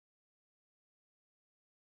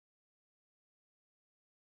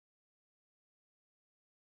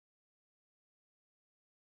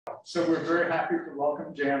So we're very happy to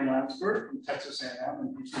welcome Jan Landsberg from Texas A&M,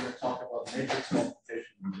 and he's going to talk about matrix multiplication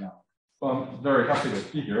in geometry. Well, I'm very happy to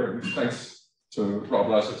be here, and thanks to Rob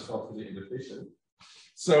Lassersfeld for the invitation.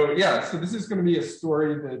 So yeah, so this is going to be a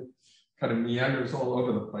story that kind of meanders all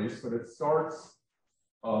over the place, but it starts.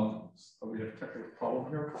 So we have a technical problem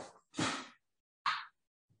here.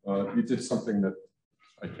 You did something that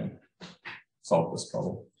I can solve this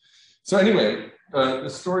problem. So anyway, the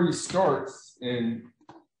story starts in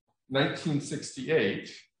 1968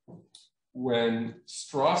 when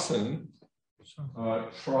Strassen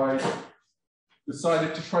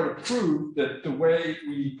decided to try to prove that the way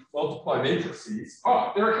we multiply matrices,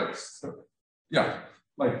 there it goes. So, yeah,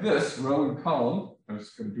 like this, row and column. I'm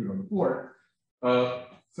just going to do it on the board.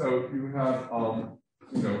 So you have,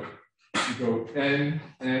 you go n,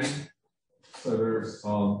 so there's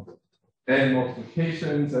n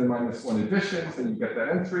multiplications, n minus 1 additions, and you get that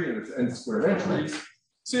entry, and it's n squared entries.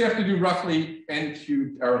 So you have to do roughly n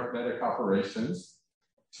cubed arithmetic operations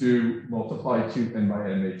to multiply two n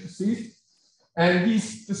by n matrices. And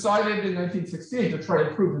he's decided in 1968 to try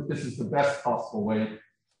to prove that this is the best possible way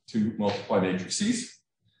to multiply matrices.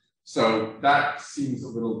 So that seems a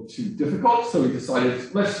little too difficult. So he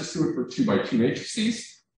decided, let's just do it for 2 by 2 matrices.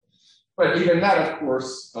 But even that, of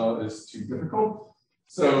course, is too difficult.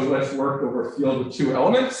 So let's work over a field with 2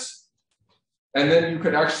 elements. And then you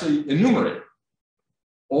could actually enumerate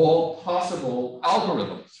all possible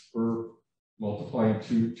algorithms for multiplying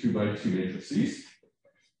 2 by 2 matrices.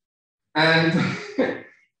 And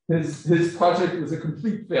his project was a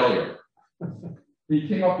complete failure. He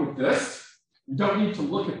came up with this. You don't need to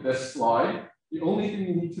look at this slide. The only thing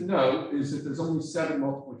you need to know is that there's only 7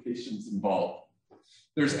 multiplications involved.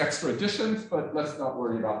 There's extra additions, but let's not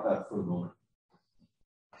worry about that for the moment.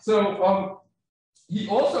 So he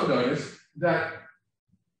also noticed that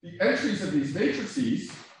the entries of these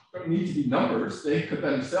matrices don't need to be numbers. They could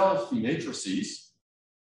themselves be matrices.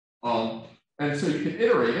 And so you can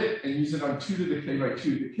iterate it and use it on 2 to the k by 2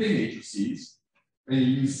 to the k matrices. And you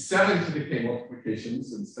use 7 to the k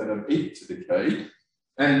multiplications instead of 8 to the k.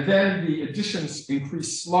 And then the additions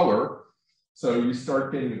increase slower. So you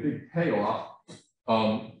start getting a big payoff.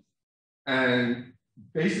 And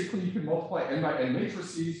basically, you can multiply n by n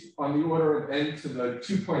matrices on the order of n to the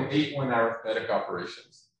 2.81 arithmetic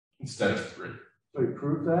operations instead of 3. So he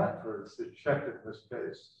proved that, or is it checked in this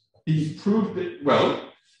case? He proved it, well,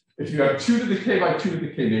 if you have 2 to the k by 2 to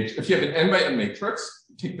the k matrix, if you have an n by n matrix,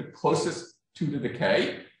 you take the closest 2 to the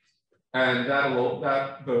k, and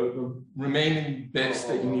the remaining bits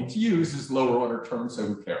that you need to use is lower order terms, so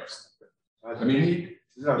who cares? I mean,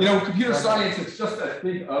 computer science, it's just that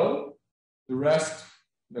big O, the rest,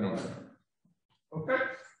 they don't care. Okay?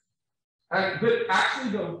 But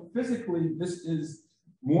actually, though, physically, this is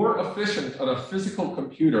more efficient on a physical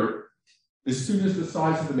computer as soon as the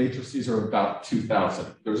size of the matrices are about 2,000.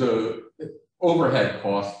 There's an overhead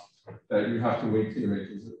cost that you have to wait till your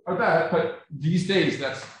matrices are that, but these days,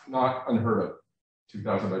 that's not unheard of,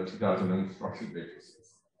 2,000 by 2,000 unstructured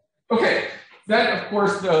matrices. Okay. Then, of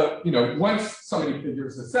course, once somebody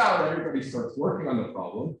figures this out, everybody starts working on the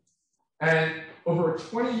problem. And over a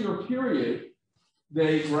 20-year period,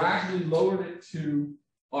 they gradually lowered it to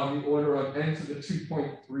on the order of n to the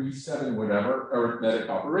 2.37 whatever arithmetic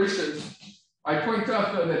operations. I point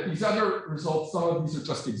out, though, that these other results, some of these are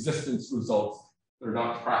just existence results. They're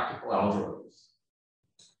not practical algorithms.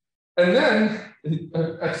 And then,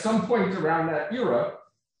 at some point around that era,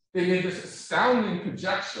 they made this astounding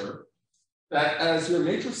conjecture that as your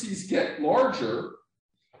matrices get larger,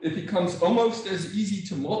 it becomes almost as easy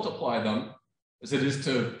to multiply them as it is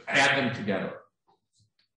to add them together.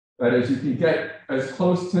 That is, you can get as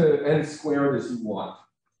close to n squared as you want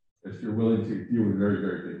if you're willing to deal with very,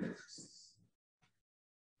 very big matrices.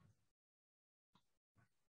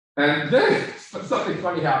 And then something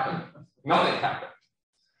funny happened. Nothing happened.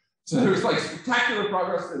 So there was like spectacular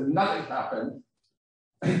progress and nothing happened.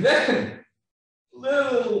 And then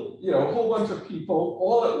a whole bunch of people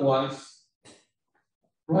all at once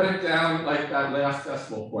write it down like that last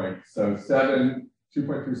decimal point. So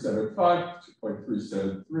 2.375,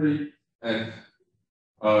 2.373, and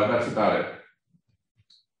that's about it.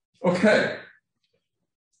 Okay.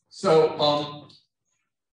 So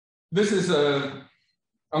this is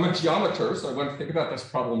I'm a geometer, so I want to think about this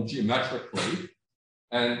problem geometrically.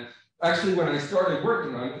 And actually, when I started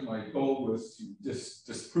working on it, my goal was to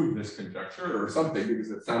disprove this conjecture or something, because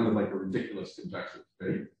it sounded like a ridiculous conjecture to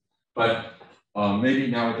me. But maybe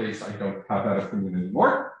nowadays I don't have that opinion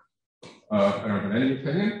anymore. I don't have any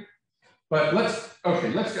opinion. But let's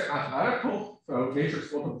get mathematical. So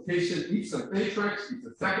matrix multiplication, each submatrix, each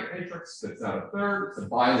second matrix spits out a third. It's a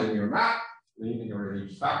bilinear map, linear in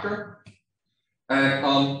each factor.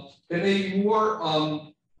 And in a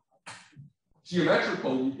more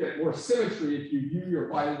geometrical, you get more symmetry if you view your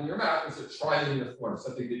bilinear map as a trilinear form,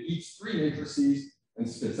 something that eats three matrices and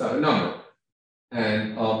spits out a number.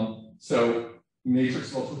 And so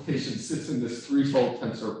matrix multiplication sits in this threefold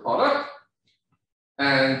tensor product.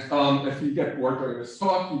 And if you get bored during this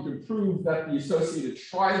talk, you can prove that the associated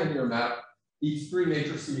trilinear map eats three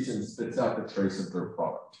matrices and spits out the trace of their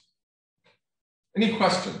product. Any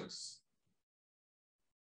questions?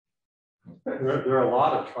 There are a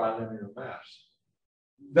lot of trilinear maps.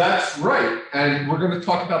 That's right, and we're going to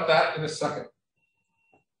talk about that in a second.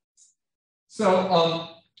 So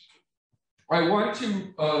I want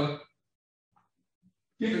to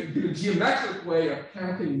give a geometric way of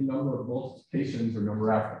counting the number of multiplications or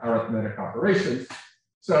number of arithmetic operations.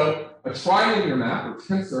 So a trilinear map or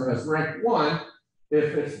tensor has rank 1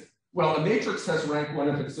 if it's, well, a matrix has rank 1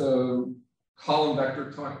 if it's a column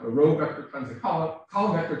vector times a row vector times a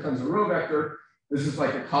column vector times a row vector. This is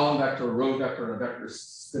like a column vector, a row vector, and a vector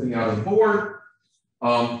spitting out a board.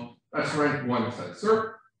 That's rank 1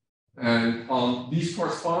 tensor. And these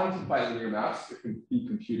correspond to bilinear maps that can be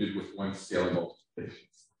computed with one scalar multiplications.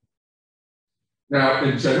 Now,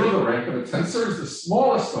 in general, the rank of a tensor is the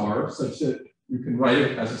smallest r, such that you can write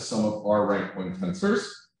it as a sum of r rank 1 tensors.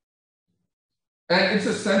 And it's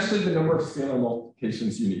essentially the number of scalar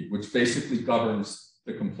multiplications you need, which basically governs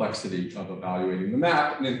the complexity of evaluating the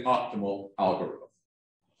map in an optimal algorithm.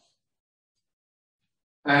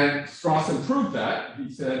 And Strassen proved that.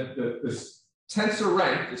 He said that this tensor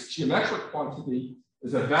rank, this geometric quantity,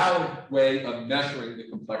 is a valid way of measuring the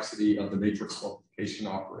complexity of the matrix multiplication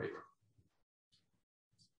operator.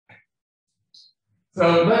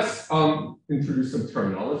 So let's introduce some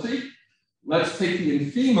terminology. Let's take the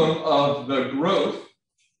infimum of the growth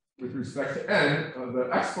with respect to n, the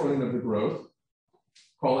exponent of the growth,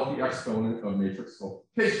 call it the exponent of matrix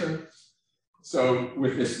multiplication. So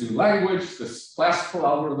with this new language, this classical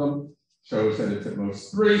algorithm shows that it's at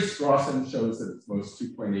most 3, Strassen shows that it's most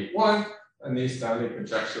 2.81, and the astounding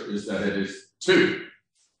conjecture is that it is 2.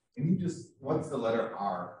 Can you just, what's the letter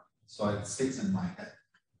R? So it sticks in my head.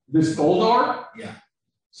 This bold R? Yeah.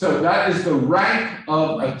 So that is the rank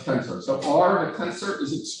of a tensor. So R, a tensor,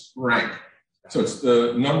 is its rank. So it's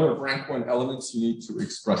the number of rank 1 elements you need to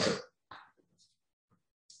express it.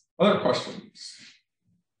 Other questions?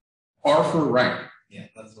 R for rank. Yeah,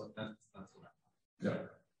 that's what I. Yeah.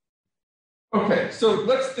 Okay, so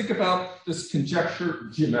let's think about this conjecture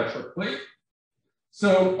geometrically.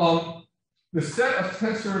 So the set of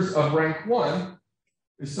tensors of rank 1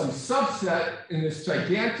 is some subset in this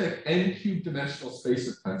gigantic n-cubed dimensional space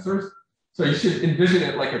of tensors. So you should envision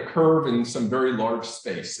it like a curve in some very large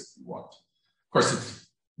space if you want. Of course, it's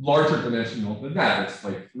larger dimensional than that. It's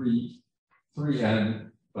like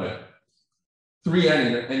 3n, but 3n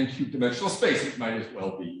in an n-cubed dimensional space, it might as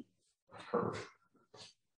well be a curve.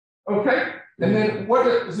 Okay, and then what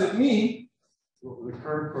does it mean? Well, the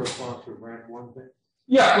curve corresponds to rank 1 thing.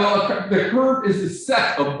 Yeah, well, the curve is the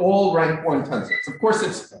set of all rank 1 tensors. Of course,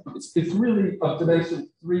 it's really of dimension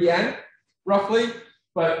 3n, roughly.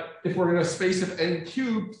 But if we're in a space of n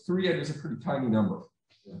cubed, 3n is a pretty tiny number.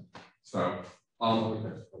 Yeah. So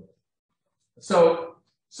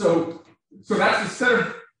that's the set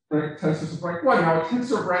of tensors of rank 1. Now, a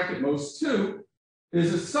tensor of rank at most 2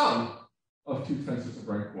 is a sum of 2 tensors of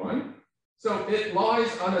rank 1. So it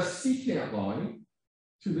lies on a secant line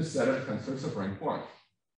to the set of tensors of rank 1.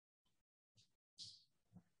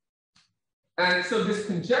 And so this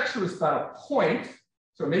conjecture is about a point.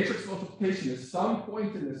 So matrix multiplication is some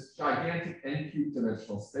point in this gigantic n-cubed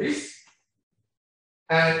dimensional space.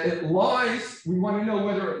 And it lies, we want to know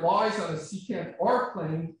whether it lies on a secant R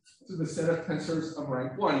plane to the set of tensors of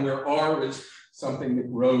rank 1, where R is something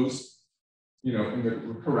that grows, in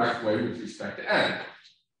the correct way with respect to n.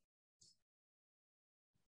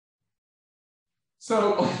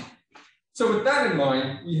 So with that in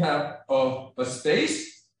mind, we have a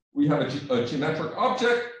space, we have a geometric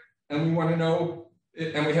object, and we want to know,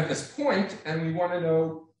 and we have this point, and we want to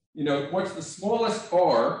know, what's the smallest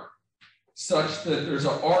r such that there's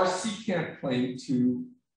a r secant plane to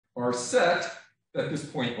our set that this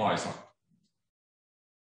point lies on.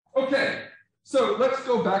 Okay, so let's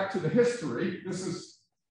go back to the history. This is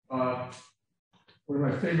one of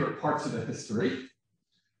my favorite parts of the history.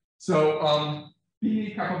 So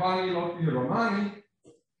Bini, Capovani, Lotti, Romani,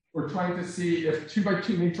 we're trying to see if 2 by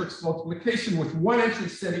 2 matrix multiplication with one entry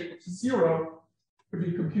set equal to 0 could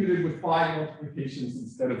be computed with 5 multiplications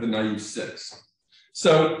instead of the naive 6.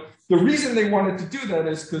 So the reason they wanted to do that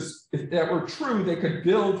is because if that were true, they could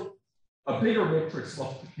build a bigger matrix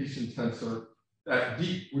multiplication tensor that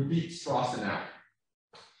would beat Strassen out.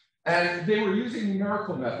 And they were using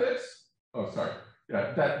numerical methods. Oh, sorry.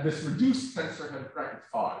 Yeah, that this reduced tensor had rank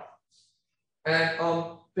 5. And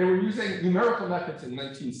they were using numerical methods in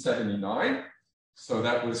 1979. So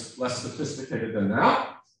that was less sophisticated than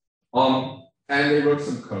now. And they wrote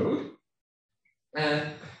some code. And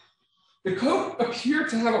the code appeared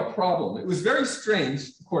to have a problem. It was very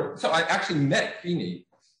strange. So I actually met Feeney.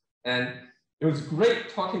 And it was great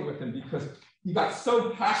talking with him because he got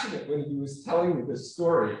so passionate when he was telling me this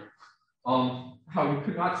story, how he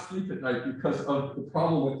could not sleep at night because of the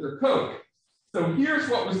problem with their code. So here's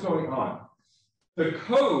what was going on. The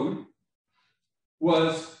code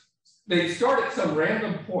was, they start at some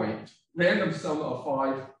random point, random sum of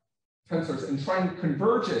 5 tensors, and try and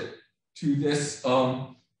converge it to this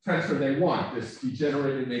tensor they want, this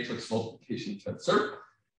degenerated matrix multiplication tensor.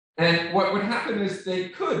 And what would happen is they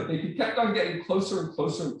kept on getting closer and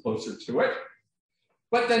closer and closer to it.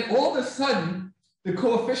 But then all of a sudden, the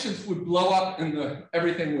coefficients would blow up and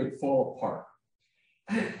everything would fall apart.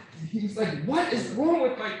 And he's like, what is wrong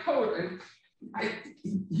with my code? And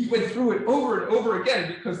he went through it over and over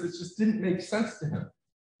again because it just didn't make sense to him.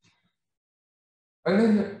 And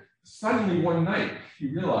then suddenly one night, he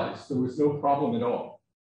realized there was no problem at all.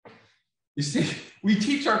 You see, we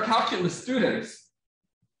teach our calculus students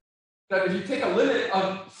that if you take a limit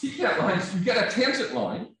of secant lines, you get a tangent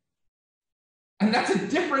line. And that's a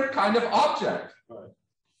different kind of object. Right.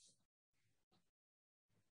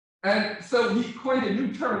 And so he coined a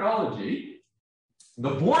new terminology. The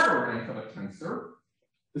border rank of a tensor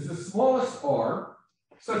is the smallest r,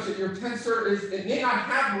 such that your tensor it may not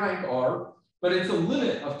have rank r, but it's a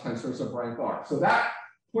limit of tensors of rank r. So that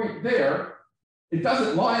point there, it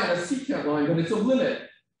doesn't lie on a secant line, but it's a limit.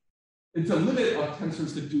 It's a limit of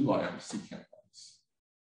tensors that do lie on secant lines.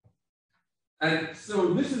 And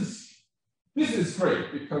so this is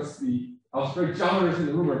great because the algebraic geometers in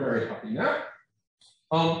the room are very happy now.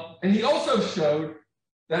 And he also showed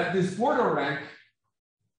that this border rank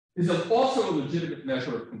is also a legitimate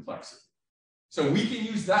measure of complexity. So we can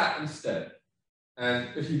use that instead. And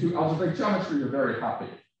if you do algebraic geometry, you're very happy.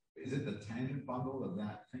 Is it the tangent bundle of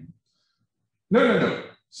that thing? No.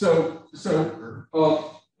 So,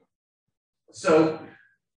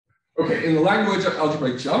 okay, in the language of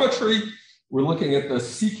algebraic geometry, we're looking at the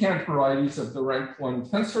secant varieties of the rank 1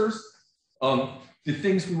 tensors. The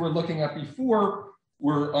things we were looking at before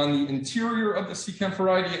were on the interior of the secant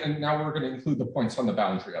variety, and now we're going to include the points on the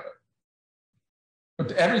boundary of it.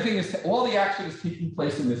 But all the action is taking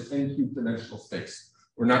place in this n-cubed dimensional space.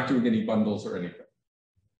 We're not doing any bundles or anything.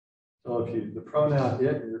 So if the pronoun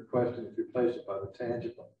it in your question is replaced it by the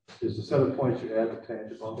tangent bundle, is the set of points you add the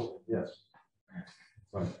tangent bundle? Yes.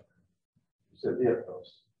 Right. You said it,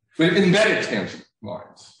 those. With embedded tangent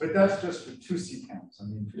lines. But that's just for 2 secants. I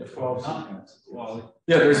mean, for 12 secants. Well,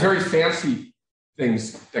 Yeah, there's very fancy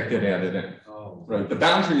things that get added in. Oh. Right. The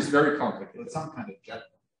boundary is very complicated. It's some kind of jet.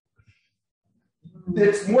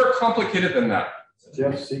 It's more complicated than that.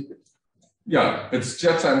 Jeff's secret. Yeah, it's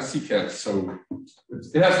jets and secants. So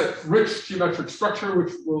it has a rich geometric structure,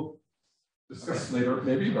 which we'll discuss later,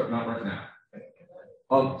 maybe, but not right now.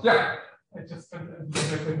 Yeah. I just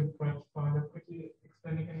couldn't quite find out. Could you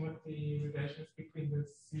explain again what the relation is between the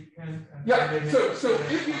secant and Yeah. So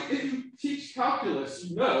if you teach calculus,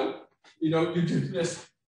 you do this,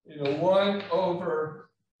 1 over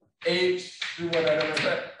h through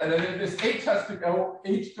whatever, and then this h has to go,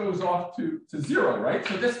 h goes off to 0, right?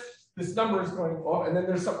 So this number is going off, and then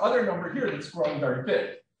there's some other number here that's growing very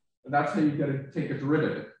big. And that's how you get to take a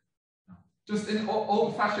derivative. Just in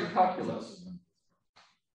old-fashioned calculus.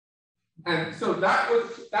 And so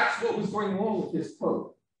that's what was going on with this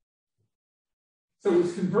code. So it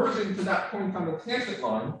was converging to that point on the tangent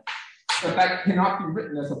line, but that cannot be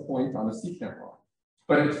written as a point on a secant line.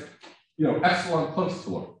 But it's epsilon close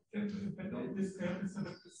to it. But this curve is sort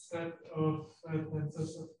of the set of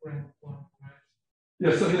tensors of rank 1, right?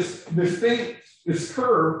 Yeah, so this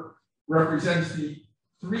curve represents the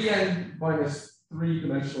 3n minus 3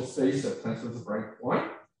 dimensional space of tensors of rank 1.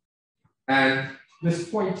 And this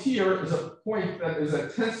point here is a point that is a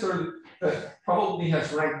tensor that probably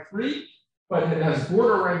has rank 3, but it has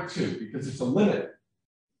border rank 2 because it's a limit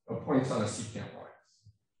of points on a secant line.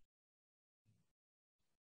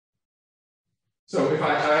 So if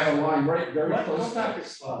I have a line right very close. Go back a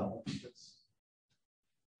slide.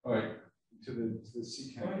 All right. to the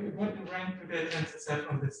secant. What rank do the tensors have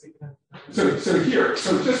on the secant?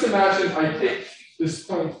 So just imagine I take this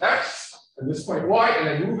point x and this point y, and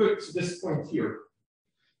I move it to this point here.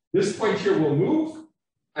 This point here will move,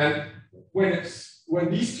 and when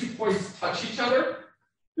these 2 points touch each other,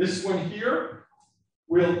 this one here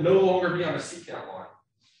will no longer be on a secant line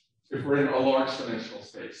if we're in a large dimensional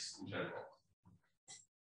space in general.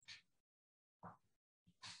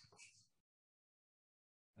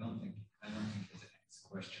 I don't think the next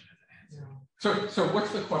question has an answer. Yeah. So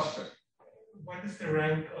what's the question? What is the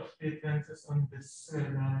rank of the tensors on this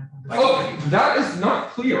line? Oh, that is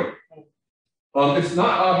not clear. It's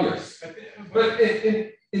not obvious. But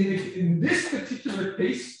in this particular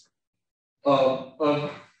case of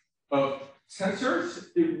tensors,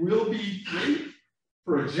 it will be 3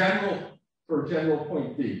 for a general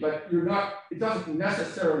point B. But it doesn't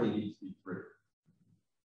necessarily need to be 3.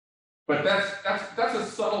 But that's a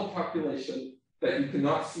subtle calculation that you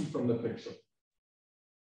cannot see from the picture.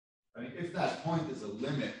 I mean, if that point is a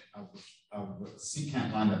limit of the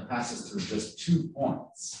secant line that passes through just 2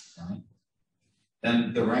 points, right?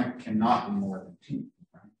 Then the rank cannot be more than 2,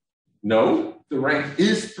 right? No, the rank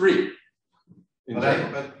is 3.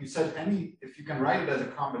 But you said if you can write it as a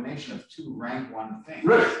combination of 2 rank 1 things.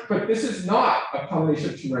 Right, but this is not a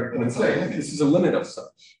combination of 2 rank 1 things. This is a limit of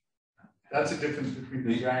such. That's the difference between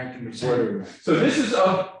the rank and the order rank. So this is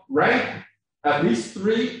a rank at least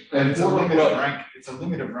 3 and It's a limit of rank. It's a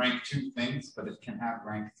limit of rank 2 things, but it can have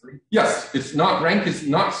rank 3. Yes, it's not, rank is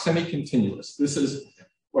not semi-continuous. This is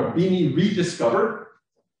what Beanie rediscovered,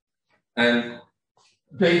 and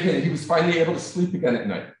he was finally able to sleep again at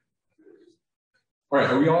night. All right,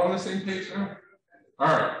 are we all on the same page now? All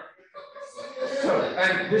right. So,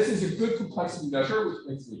 and this is a good complexity measure, which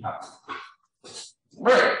makes me happy. All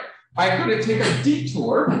right, I'm going to take a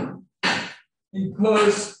detour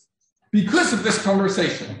because of this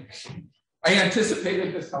conversation. I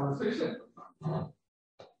anticipated this conversation.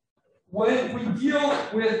 When we deal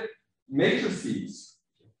with matrices,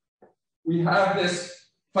 we have this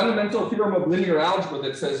fundamental theorem of linear algebra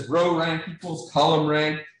that says row rank equals column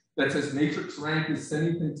rank, that says matrix rank is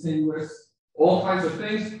semi-continuous, all kinds of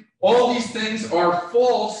things. All these things are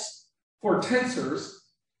false for tensors,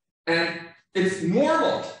 and it's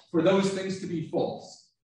normal for those things to be false.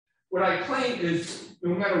 What I claim is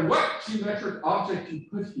no matter what geometric object you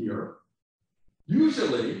put here,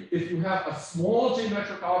 usually if you have a small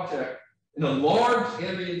geometric object in a large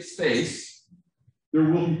ambient space, there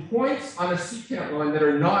will be points on a secant line that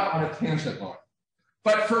are not on a tangent line.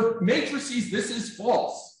 But for matrices, this is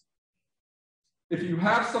false. If you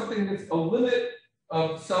have something that's a limit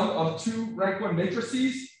of sum of 2 rank 1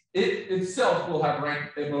 matrices, it itself will have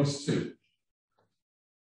rank at most 2.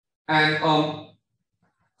 And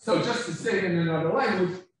so just to say it in another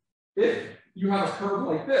language, if you have a curve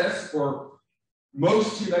like this, or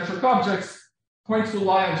most geometric objects, points will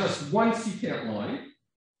lie on just 1 secant line.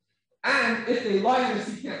 And if they lie on a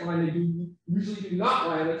secant line, they usually do not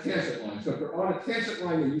lie on a tangent line. So if they're on a tangent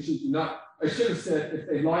line, they usually do not. I should have said if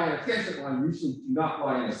they lie on a tangent line, usually do not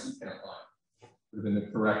lie on a secant line. Would have been the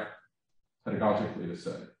correct pedagogic way to say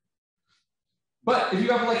it. But if you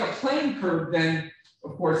have like a plane curve, then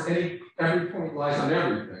of course every point lies on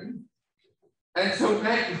everything. And so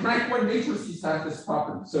rank 1 matrices have this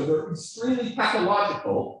property. So they're extremely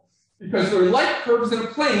pathological because they're like curves in a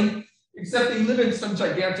plane, except they live in some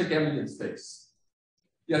gigantic ambient space.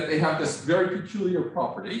 Yet they have this very peculiar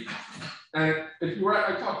property. And if you were at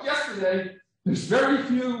my talk yesterday, there's very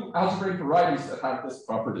few algebraic varieties that have this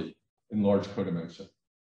property in large codimension.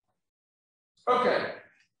 Okay,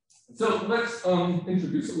 so let's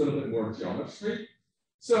introduce a little bit more geometry.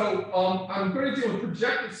 So I'm going to deal with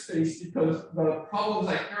projective space because the problems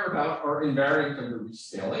I care about are invariant under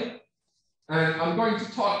rescaling. And I'm going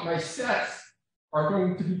to talk, my sets are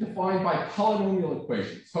going to be defined by polynomial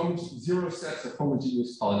equations, zero sets of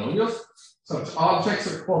homogeneous polynomials. Such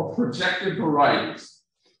objects are called projective varieties.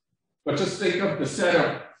 But just think of the set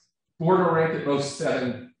of border rank at most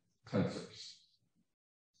 7 tensors.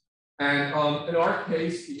 And in our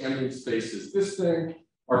case, the ambient space is this thing.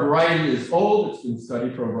 Our variety is old. It's been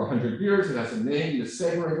studied for over 100 years. It has a name, the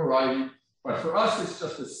Segre variety. But for us, it's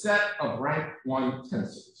just a set of rank 1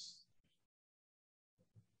 tensors.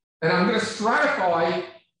 And I'm going to stratify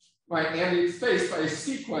my ambient space by a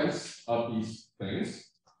sequence of these things,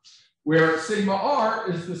 where sigma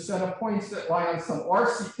r is the set of points that lie on some r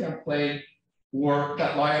secant plane or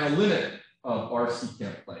that lie on a limit of r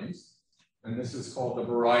secant planes. And this is called the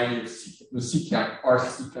variety of the secant, r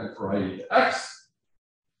secant variety of x.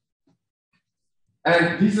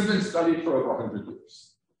 And these have been studied for over 100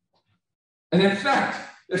 years. And in fact,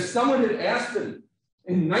 If someone had asked him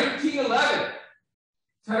in 1911,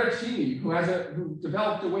 Terracini, who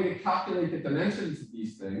developed a way to calculate the dimensions of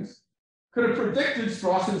these things, could have predicted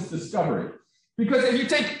Strassen's discovery. Because if you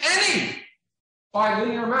take any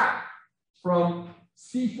bilinear map from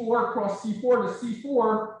C4 cross C4 to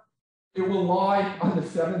C4, it will lie on the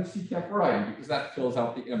 7th secant variety because that fills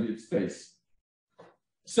out the ambient space.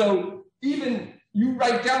 So even you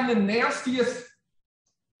write down the nastiest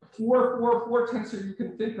 4, 4, 4 tensor you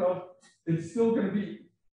can think of, it's still going to be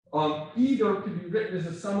either could be written as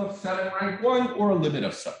a sum of 7 rank 1 or a limit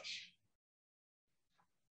of such.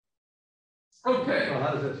 Okay. So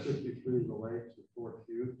how does that 63 relate to 4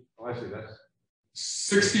 cubed? Oh, I see. That's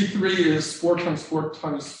 63 is 4 times 4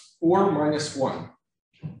 times 4 minus 1.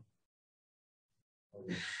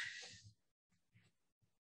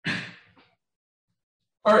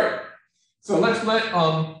 All right. So let's let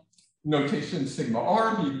notation sigma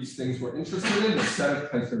r be these things we're interested in, the set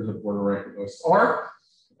of tensors of order rank at most r.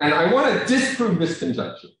 And I want to disprove this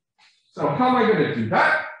conjecture. So how am I going to do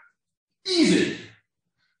that? Easy.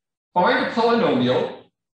 Find a polynomial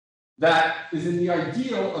that is in the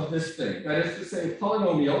ideal of this thing. That is to say, a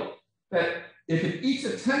polynomial that if it eats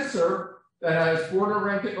a tensor that has border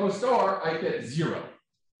rank at most r, I get 0.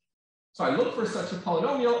 So I look for such a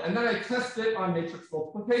polynomial, and then I test it on matrix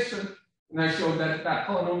multiplication, and I show that that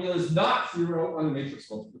polynomial is not 0 on the matrix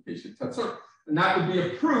multiplication tensor. And that would be a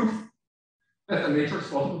proof that the matrix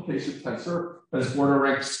multiplication tensor has border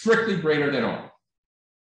rank strictly greater than r.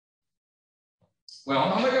 Well,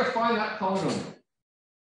 how am I going to find that polynomial?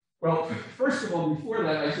 Well, first of all, before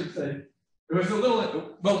that, I should say it was a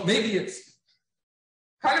little, well, maybe it's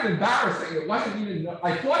kind of embarrassing. It wasn't even,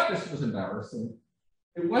 I thought this was embarrassing.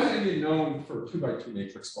 It wasn't even known for 2 by 2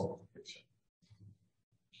 matrix multiplication.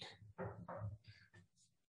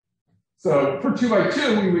 So for 2 by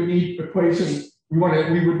 2, we would need equations. We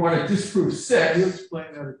would want to disprove 6. Can you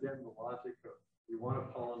explain that again, the logic of you want a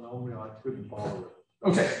polynomial? I couldn't follow it.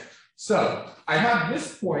 Okay, so I have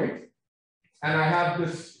this point, and I have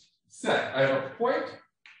this set. I have a point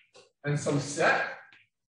and some set.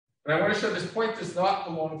 And I want to show this point does not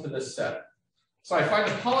belong to this set. So I find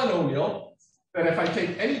a polynomial that if I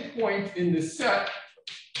take any point in this set,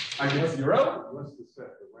 I get 0. What's the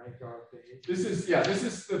set? The rank R thing? This is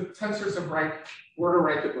the tensors of rank, order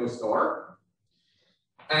rank at most r.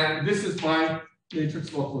 And this is my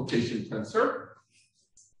matrix multiplication tensor.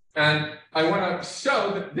 And I want to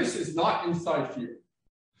show that this is not inside here.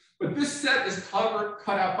 But this set is cut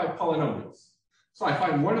out by polynomials. So I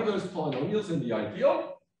find one of those polynomials in the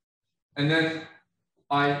ideal. And then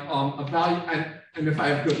I evaluate, and if I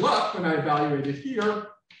have good luck, when I evaluate it here,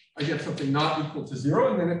 I get something not equal to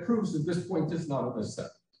 0. And then it proves that this point is not in this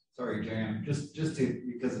set. Sorry, Jan, just to,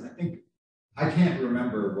 because I think, I can't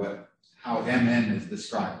remember how MN is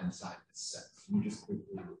described inside this set. Can you just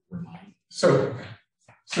quickly remind? So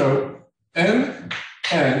MN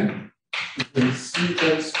is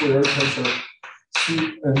Cn squared tensor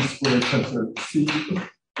Cn squared tensor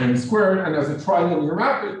Cn squared, and as a trinomial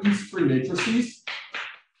map, it these 3 matrices.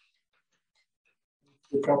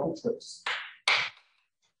 A couple tips.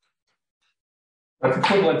 That's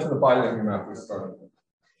equivalent to the bilinear map we started with.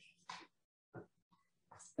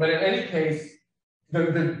 But in any case,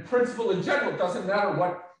 the principle in general doesn't matter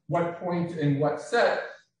what point in what set.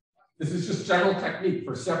 This is just general technique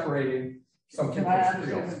for separating something. Can I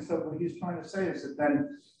understand? So what he's trying to say is that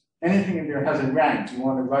then anything in there has a rank. You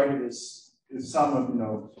want to write it as sum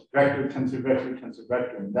of vector, tensor, vector, tensor,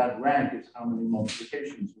 vector, and that rank is how many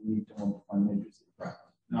multiplications we need to multiply matrices. Right.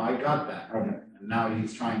 No, I got that. Okay. And now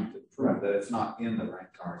he's trying to prove that it's not in the rank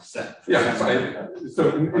R set. Yeah.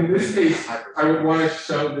 So in this case, I would want to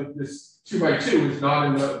show that this 2 by 2 is not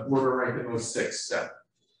in the border rank at most 6 set.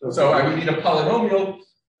 So I would need a polynomial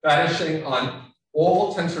vanishing on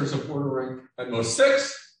all tensors of order rank at most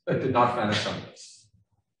 6 that did not vanish on this.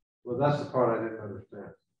 Well, that's the part I didn't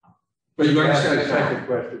understand. But you understand the it now. second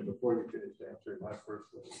question before you finished answering my first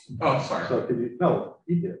one. Oh, sorry. So can you? No,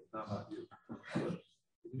 he did. Not you.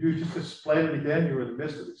 Can you just explain it again? You were in the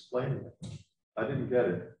midst of explaining it. I didn't get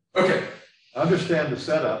it. Okay. I understand the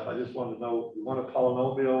setup. I just want to know. You want a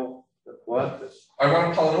polynomial that what? I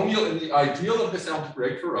want a polynomial in the ideal of this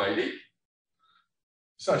algebraic variety,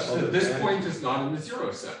 such that this point is not in the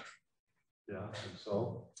 0 set. Yeah, and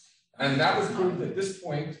so. And that would prove that this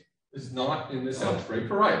point is not in this algebraic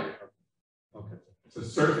variety. Okay. It's a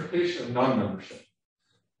certification of non-membership.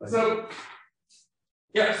 So,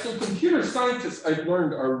 yeah, so computer scientists, I've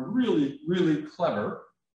learned, are really, really clever,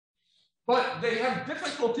 but they have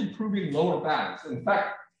difficulty proving lower bounds. In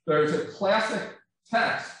fact, there's a classic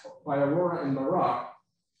text by Aurora and Barak.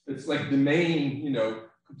 It's like the main,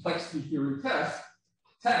 complexity theory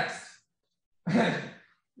text. And,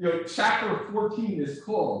 chapter 14 is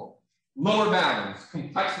called Lower Bounds,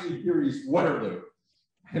 Complexity Theory's Waterloo.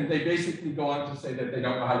 And they basically go on to say that they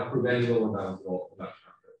don't know how to prove any lower bounds at all for that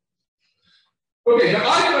chapter. Okay, now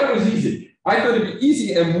I thought it was easy. I thought it'd be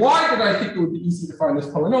easy. And why did I think it would be easy to find this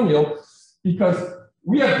polynomial? Because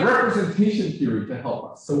we have representation theory to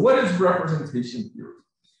help us. So what is representation theory?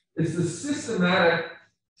 It's the systematic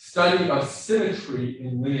study of symmetry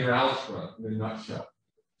in linear algebra in a nutshell.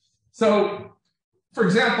 So, for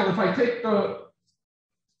example, if I take the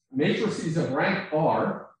matrices of rank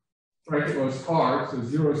R, rank at most R, so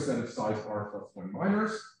 0 set of size R plus 1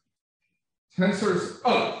 minors, tensors,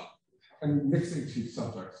 oh, I'm mixing two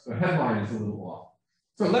subjects. The headline is a little off.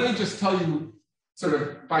 So let me just tell you, sort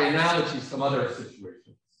of by analogy, some other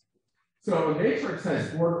situations. So a matrix has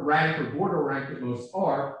border rank or border rank at most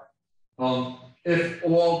R if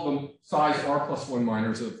all the size R plus 1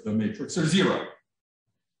 minors of the matrix are 0.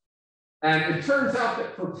 And it turns out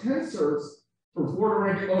that for tensors, for border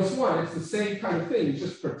rank at most 1, it's the same kind of thing. You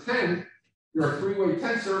just pretend your 3-way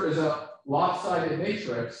tensor is a lopsided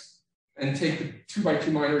matrix and take the 2 by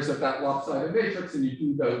 2 minors of that lopsided matrix, and you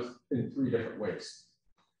do those in 3 different ways.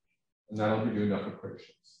 And that'll give you enough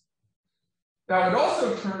equations. Now, it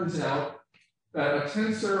also turns out that a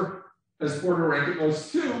tensor has border rank at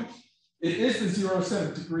most 2. It is the 0 set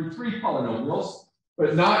of degree 3 polynomials,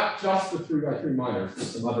 but not just the 3 by 3 minors,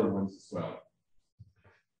 there's some other ones as well.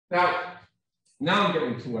 Now I'm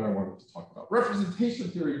getting to what I wanted to talk about. Representation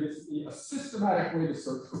theory gives me a systematic way to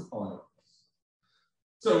search for polynomials.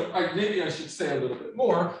 So maybe I should say a little bit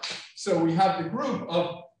more. So we have the group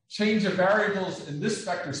of change of variables in this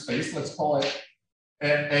vector space. Let's call it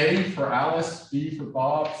A for Alice, B for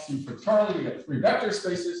Bob, C for Charlie. We have 3 vector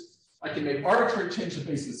spaces. I can make arbitrary change of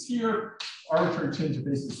basis here, arbitrary change of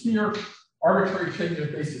basis here, arbitrary change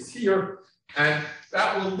of basis here, and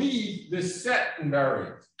that will leave this set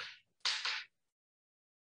invariant.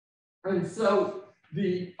 And so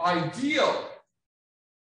the ideal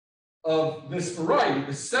of this variety,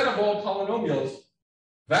 the set of all polynomials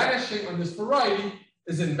vanishing on this variety,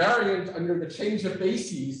 is invariant under the change of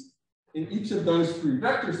bases in each of those 3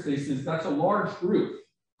 vector spaces. That's a large group.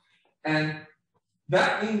 And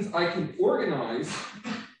that means I can organize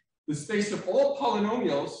the space of all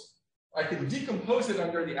polynomials. I can decompose it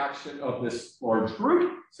under the action of this large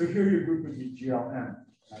group. So here your group would be GLM.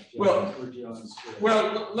 Well, GLM squared.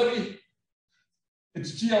 well,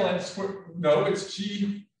 it's GLM squared. No, it's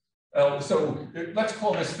G. So let's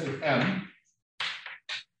call this thing M.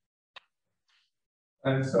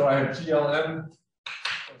 And so I have GLM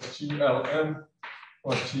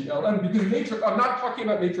plus GLM because matrix, I'm not talking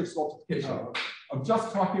about matrix multiplication. I'm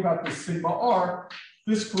just talking about this sigma R.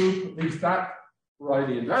 This group leaves that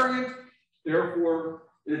variety invariant. Therefore,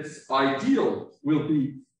 its ideal will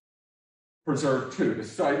be preserved too.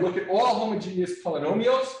 So I look at all homogeneous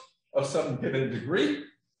polynomials of some given degree,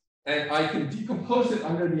 and I can decompose it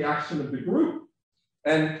under the action of the group.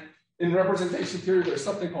 And in representation theory, there's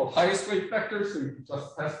something called highest weight vectors. So you can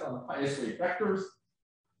just test on the highest weight vectors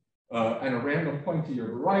and a random point to your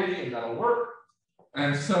variety, and that'll work.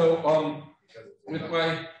 And so with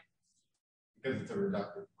my... Because it's a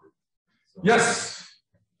reductive group. So yes,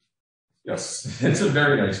 it's a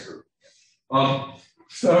very nice group.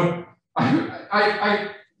 So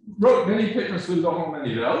I wrote many papers with Huang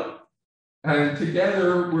and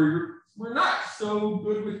together we're not so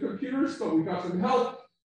good with computers, but we got some help.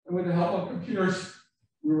 And with the help of computers,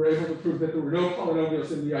 we were able to prove that there were no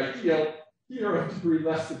polynomials in the ideal here of degree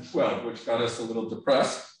less than 12, which got us a little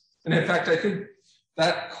depressed. And in fact, I think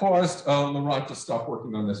that caused Laurent to stop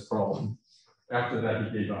working on this problem. After that, he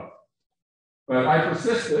gave up. But I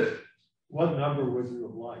persisted. What number would you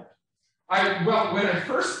have liked? Well, when I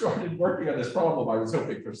first started working on this problem, I was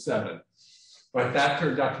hoping for 7. But that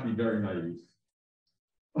turned out to be very naive.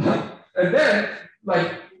 And then,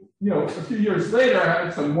 a few years later, I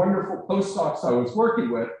had some wonderful postdocs I was working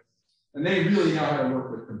with, and they really know how to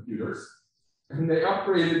work with computers. And they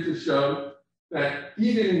upgraded to show that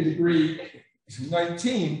even in degree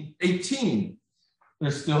 18,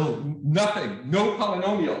 there's still nothing, no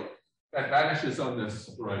polynomial that vanishes on this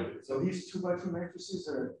variety. So these 2 by 2 matrices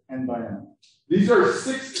are n by n. These are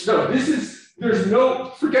 6, no, there's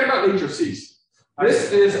no, forget about matrices.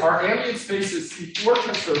 This is our ambient space is C4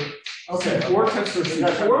 tensor. Okay. C4 tensor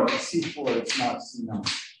C4. C4. C4, it's not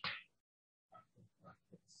C9.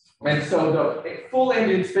 And so the full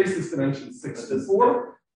ambient space is dimension 6 to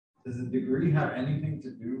 4. Does the degree have anything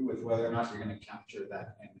to do with whether or not you're going to capture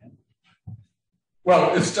that n?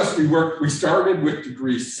 Well, it's just we started with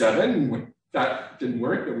degree 7. When that didn't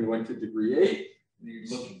work, then we went to degree 8. You're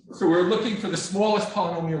looking for. So we're looking for the smallest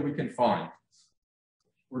polynomial we can find.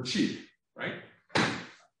 We're cheap, right?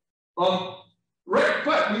 Right,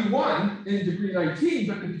 but we won in degree 19,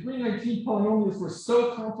 but the degree 19 polynomials were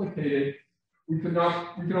so complicated, we could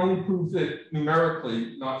only prove it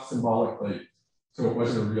numerically, not symbolically. So it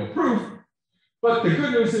wasn't a real proof. But the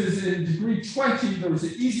good news is in degree 20, there was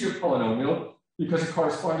an easier polynomial because it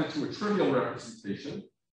corresponded to a trivial representation.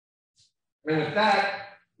 And with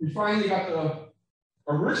that, we finally got the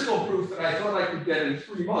original proof that I thought I could get in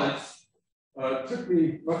 3 months. It took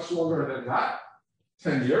me much longer than that,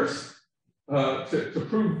 10 years, to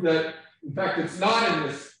prove that, in fact, it's not in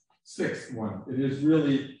this 6th one. It is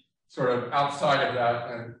really sort of outside of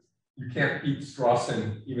that, and you can't beat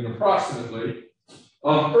Strassen even approximately.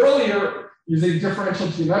 Earlier, using differential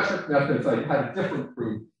geometric methods, I had a different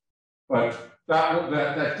proof, but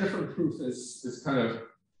that different proof is kind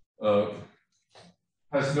of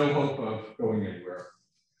has no hope of going anywhere.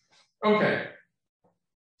 Okay,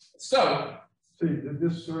 so see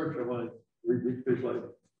this search, I want to recapitulate,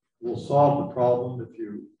 will solve the problem if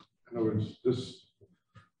you, in other words, this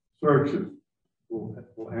search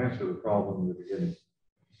will answer the problem in the beginning.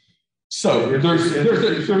 So there's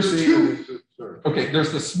two. Okay,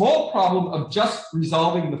 there's the small problem of just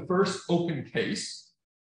resolving the first open case,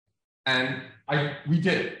 and we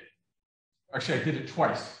did it. Actually, I did it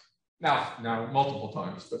twice. Now multiple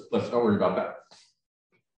times, but let's not worry about that.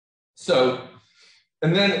 So,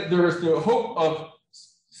 and then there is the hope of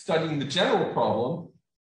studying the general problem,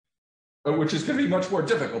 which is going to be much more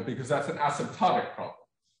difficult because that's an asymptotic problem.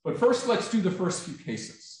 But first, let's do the first few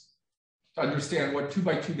cases to understand what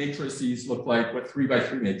 2x2 matrices look like, what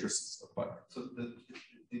 3x3 matrices look like. So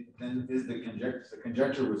then is the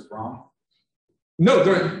conjecture was wrong? No,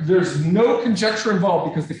 there's no conjecture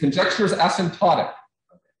involved because the conjecture is asymptotic.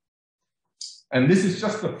 And this is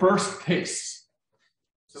just the first case.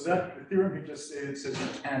 So that the theorem you just stated says you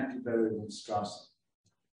can't do better than Strassen.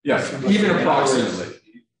 Yes, even approximately.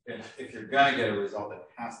 If you're gonna get a result, it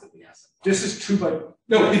has to be asymptotic. This is true, but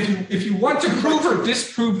no. If you want to prove or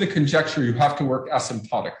disprove the conjecture, you have to work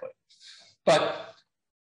asymptotically. But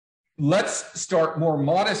let's start more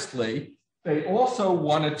modestly. They also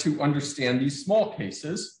wanted to understand these small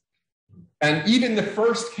cases, and even the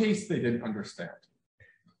first case they didn't understand.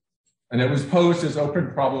 And it was posed as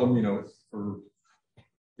open problem,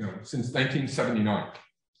 since 1979.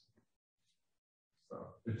 So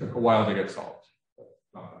it took a while to get solved.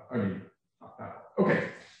 Okay.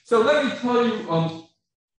 So let me tell you. So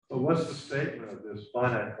what's the statement of this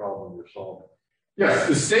finite problem you're solving? Yes,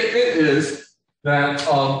 the statement is that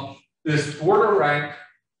this border rank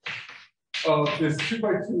of this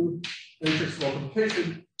 2x2 matrix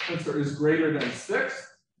multiplication tensor is greater than 6.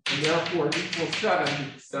 And therefore equals 7,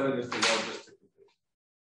 because 7 is the largest it could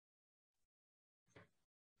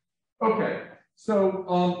be. Okay,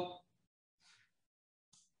 so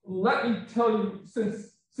let me tell you,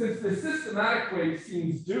 since the systematic way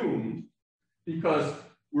seems doomed, because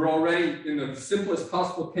we're already in the simplest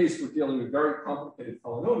possible case, we're dealing with very complicated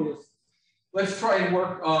polynomials, let's try and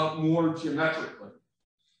work more geometrically.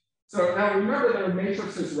 So now remember that a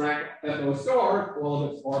matrix's rank at most r, all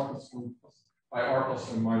of its r plus 1 by r plus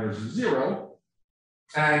 1 minus 0.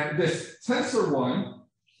 And this tensor one,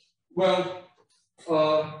 well,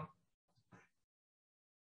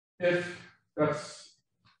 if that's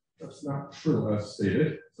not true as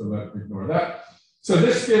stated, so let's ignore that. So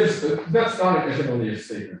this gives, that's not an Ichabodian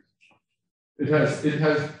statement. It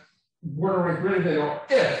has border rank greater than or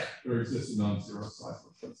if there exists a non-zero size.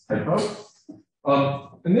 That's typo.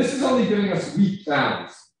 And this is only giving us weak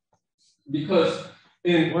bounds because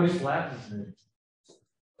in what does Latin mean?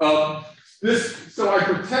 So I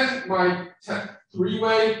pretend my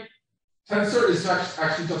three-way tensor is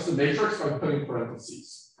actually just a matrix by putting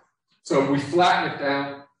parentheses. So we flatten it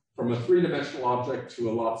down from a 3-dimensional object to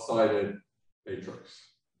a lopsided matrix.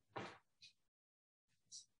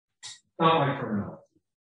 Not my terminology.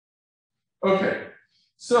 Okay,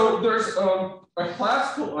 so there's a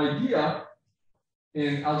classical idea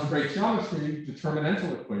in algebraic geometry,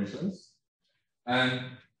 determinantal equations, and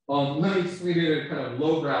let me explain it in a kind of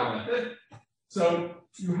lowbrow method. So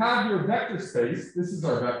you have your vector space. This is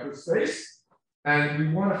our vector space, and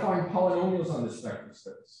we want to find polynomials on this vector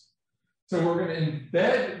space. So we're going to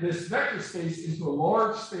embed this vector space into a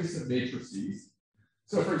large space of matrices.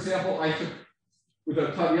 So for example, with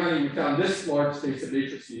Ottaviani, we found this large space of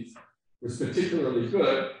matrices was particularly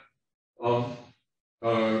good.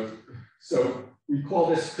 So we call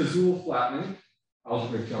this Cazul flattening.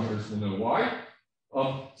 Algebraic geometers will know why.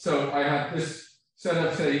 So I have this set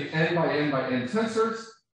of, say, n by n by n tensors,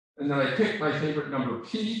 and then I pick my favorite number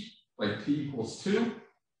p, like p equals 2,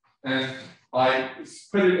 and I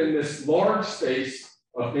put it in this large space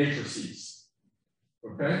of matrices.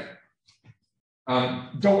 Okay?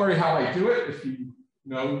 Don't worry how I do it. If you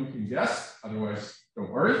know, you can guess. Otherwise,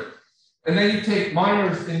 don't worry. And then you take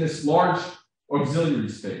minors in this large auxiliary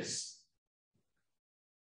space.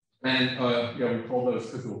 And yeah, we call those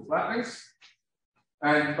physical flattenings.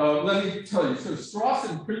 And let me tell you, so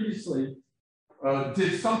Strassen previously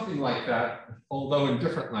did something like that, although in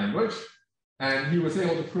different language. And he was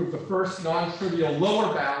able to prove the first non-trivial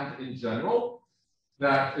lower bound in general,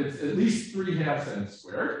 that it's at least 3 halves n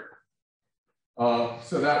squared.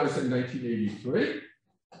 So that was in 1983.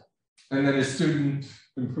 And then his student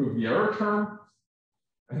improved the error term.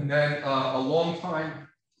 And then a long time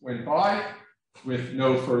went by with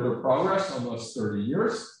no further progress, almost 30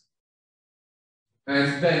 years.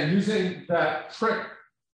 And then using that trick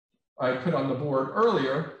I put on the board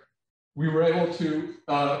earlier, we were able to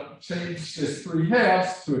change this 3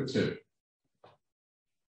 halves to a 2.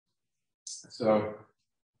 So,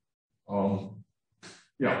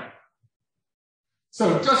 yeah.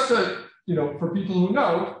 So just to, for people who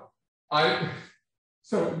know,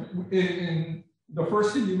 in the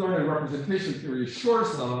first thing you learn in representation theory is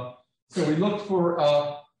Shor's law. So we looked for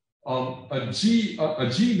a G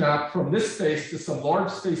map from this space to some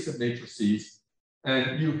large space of matrices,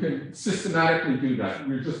 and you can systematically do that.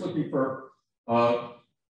 We're just looking for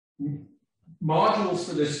modules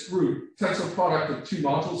for this group, tensor product of 2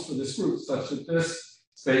 modules for this group, such that this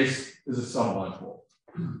space is a submodule.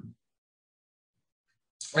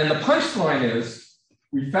 And the punchline is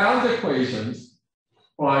we found equations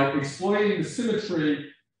by exploiting the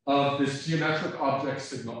symmetry of this geometric object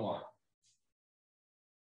sigma r.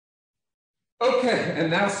 Okay,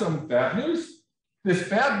 and now some bad news. This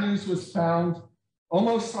bad news was found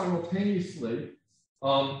almost simultaneously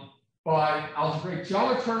by algebraic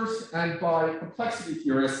geometers and by complexity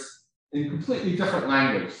theorists in completely different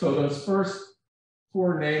language. So those first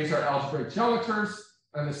 4 names are algebraic geometers,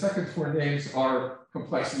 and the second 4 names are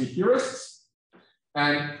complexity theorists.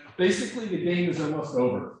 And basically, the game is almost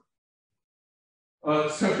over.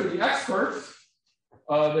 So for the experts,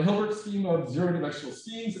 the Hilbert scheme of 0-dimensional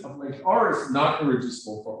schemes of length r is not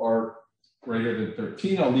irreducible for r greater than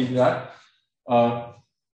 13. I'll leave that.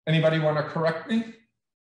 Anybody want to correct me?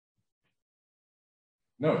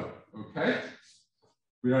 No. Okay.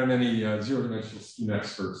 We don't have any 0-dimensional scheme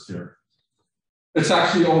experts here. It's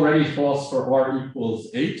actually already false for r equals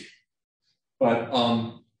 8, but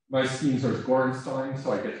my schemes are Gorenstein,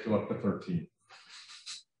 so I get to go up to 13.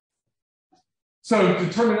 So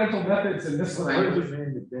determinantal methods in this language. What does it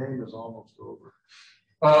mean the game is almost over?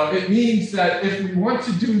 It means that if we want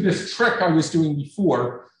to do this trick I was doing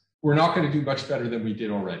before, we're not going to do much better than we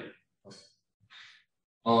did already.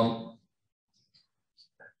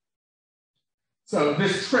 So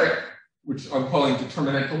this trick, which I'm calling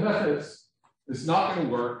determinantal methods, is not going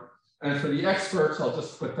to work. And for the experts, I'll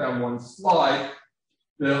just put down one slide.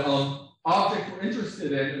 The object we're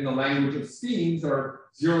interested in the language of schemes are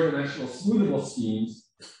 0-dimensional smoothable schemes.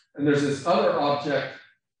 And there's this other object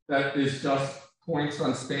that is just points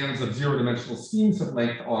on spans of 0-dimensional schemes of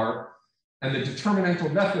length r. And the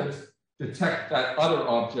determinantal methods detect that other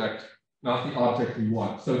object, not the object we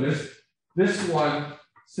want. So this one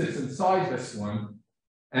sits inside this one.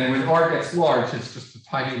 And when r gets large, it's just a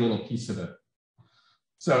tiny little piece of it.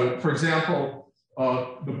 So for example,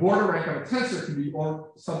 the border rank of a tensor can be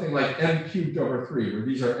something like m cubed over 3, where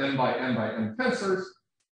these are m by m tensors,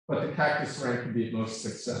 but the cactus rank can be at most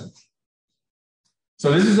 6, 7.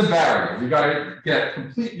 So this is a barrier. We got to get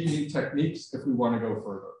completely new techniques if we want to go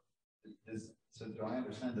further. So do I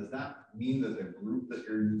understand, does that mean that the group that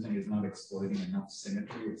you're using is not exploiting enough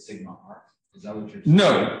symmetry of sigma r? Is that what you're saying?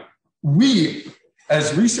 No, we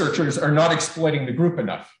as researchers are not exploiting the group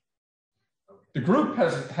enough. The group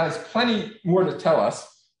has plenty more to tell us,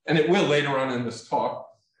 and it will later on in this talk,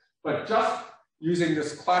 but just using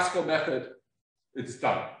this classical method, it's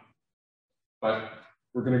done. But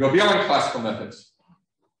we're going to go beyond classical methods,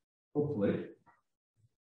 hopefully.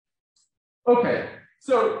 Okay,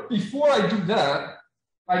 so before I do that,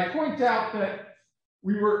 I point out that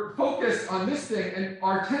we were focused on this thing, and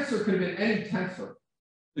our tensor could have been any tensor.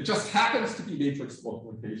 It just happens to be matrix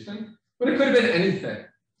multiplication, but it could have been anything.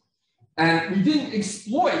 And we didn't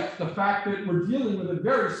exploit the fact that we're dealing with a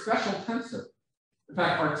very special tensor. In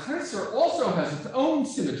fact, our tensor also has its own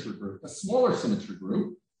symmetry group, a smaller symmetry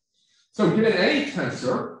group. So given any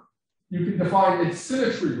tensor, you can define its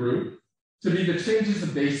symmetry group to be the changes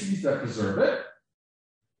of bases that preserve it.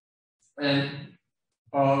 And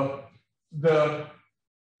the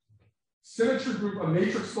symmetry group of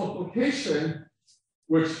matrix multiplication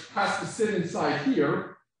which has to sit inside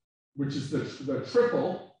here, which is the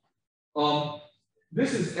triple.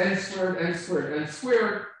 This is n squared, n squared, n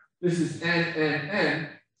squared. This is n.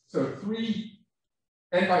 So 3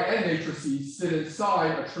 n by n matrices sit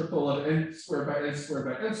inside a triple of n squared by n squared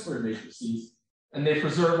by n squared matrices, and they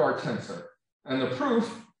preserve our tensor. And the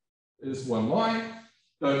proof is one line.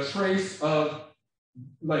 The trace of,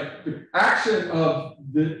 like, the action of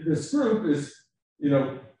this group is,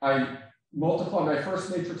 I multiply my first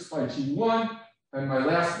matrix by G1 and my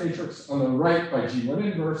last matrix on the right by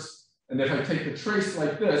G1 inverse. And if I take the trace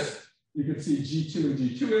like this, you can see G2 and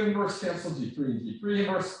G2 inverse cancel, G3 and G3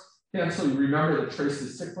 inverse cancel. You remember the trace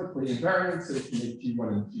is cyclically invariant, so you can make G1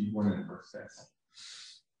 and G1 inverse cancel.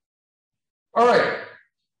 All right.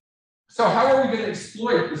 So how are we going to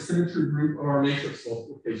exploit the symmetry group of our matrix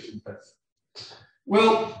multiplication tensor?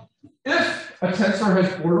 Well, if a tensor has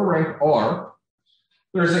order rank R,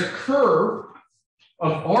 there's a curve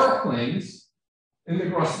of R planes in the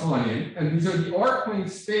Grassmannian, and these are the R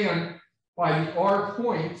planes spanned by the R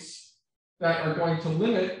points that are going to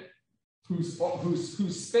limit whose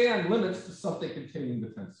span limits to something containing the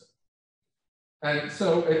tensor. And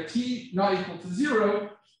so at t not equal to 0,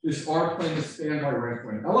 this R plane is spanned by rank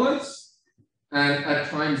 1 elements, and at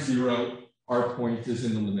time 0, R point is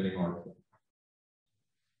in the limiting R plane.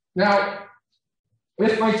 Now,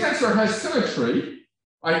 if my tensor has symmetry,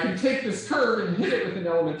 I can take this curve and hit it with an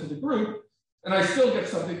element of the group, and I still get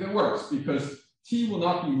something that works because t will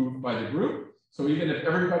not be moved by the group. So even if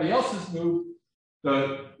everybody else is moved,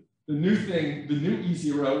 the new thing, the new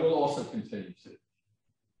E0 will also contain t.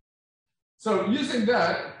 So using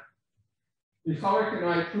that, Huang and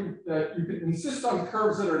I proved that you can insist on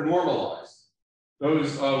curves that are normalized,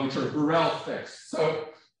 those which are Borel fixed. So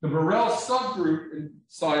the Borel subgroup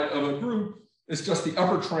inside of a group is just the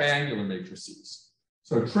upper triangular matrices.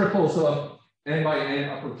 So triples of n by n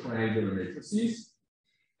upper triangular matrices.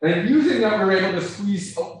 And using that, we're able to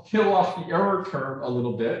kill off the error term a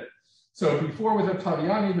little bit. So before with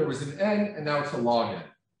Ottaviani, there was an n, and now it's a log n.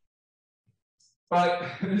 But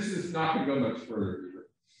this is not going to go much further either.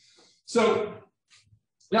 So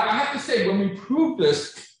yeah, I have to say, when we proved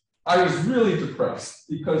this, I was really depressed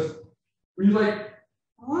because we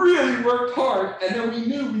really worked hard, and then we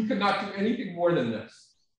knew we could not do anything more than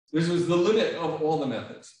this. This was the limit of all the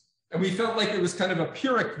methods. And we felt like it was kind of a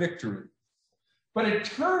Pyrrhic victory. But it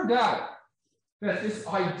turned out that this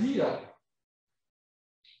idea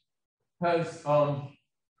has, so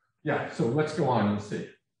let's go on and see.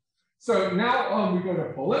 So now we go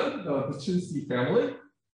to Poland, the Baczynski family,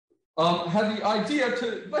 had the idea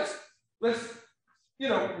to,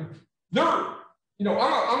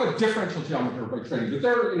 I'm a differential geometer by training, but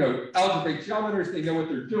they're, algebraic geometers, they know what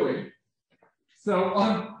they're doing. So,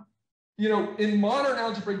 in modern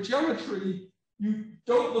algebraic geometry, you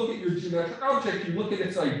don't look at your geometric object, you look at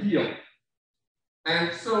its ideal.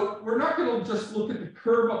 And so we're not going to just look at the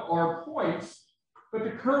curve of R points, but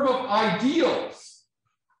the curve of ideals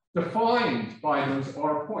defined by those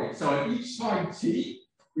R points. So at each time t,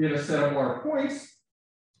 we have a set of R points,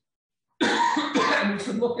 and we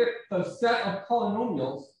can look at the set of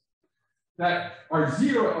polynomials that are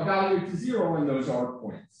evaluated to 0 in those R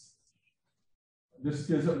points. This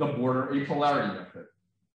gives the border apolarity method.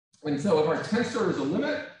 And so if our tensor is a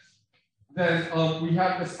limit, then we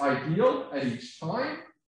have this ideal at each time.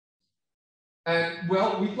 And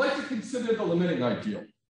well, we'd like to consider the limiting ideal.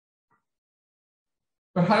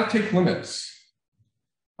 But how to take limits?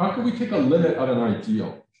 How can we take a limit of an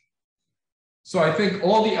ideal? So I think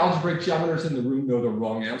all the algebraic geometers in the room know the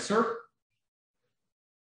wrong answer.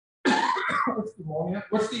 What's the wrong answer?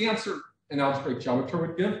 What's the answer an algebraic geometer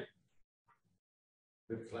would give?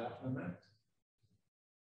 The flat limit.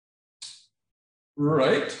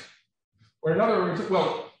 Right. Or in other words,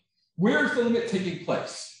 well, where's the limit taking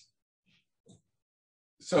place?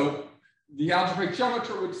 So the algebraic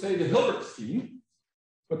geometer would say the Hilbertstein,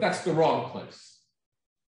 but that's the wrong place.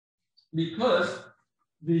 Because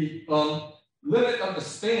the limit of the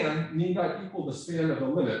span need not equal the span of the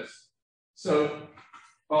limits. So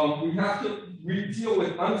we deal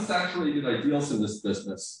with unsaturated ideals in this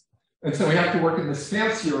business. And so we have to work in this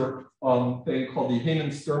fancier thing called the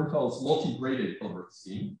Heyman-Sternfels multi-graded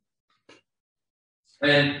Hilbertstein.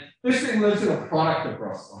 And this thing lives in a product of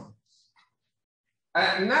Grassmannians.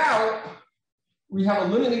 And now we have a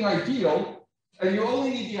limiting ideal, and you only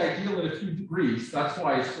need the ideal at a few degrees. That's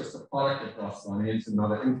why it's just a product of Grassmannians and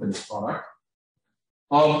not an infinite product.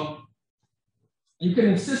 You can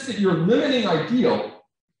insist that your limiting ideal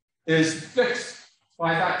is fixed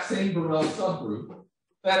by that same Borel subgroup.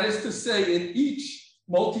 That is to say, in each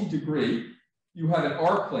multi-degree, you had an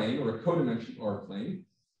R plane or a codimension R plane,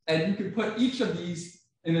 and you could put each of these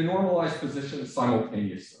in a normalized position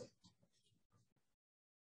simultaneously.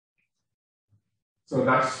 So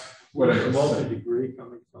that's what I Where's the just said. multi-degree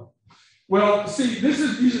coming from? Well, see, this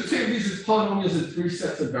is think of these as polynomials in 3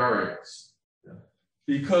 sets of variables. Yeah.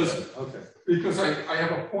 Because Okay. I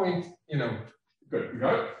have a point, you know, good, you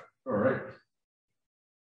got it? All right.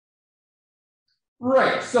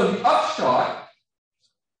 Right, so the upshot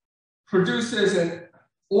produces an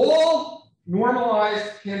all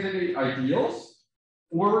normalized candidate ideals,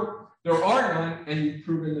 or there are none, and you've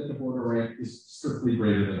proven that the border rank is strictly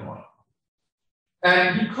greater than 1.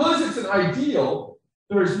 And because it's an ideal,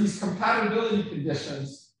 there's these compatibility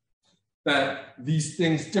conditions that these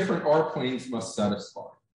things, different R planes, must satisfy.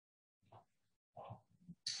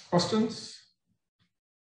 Questions?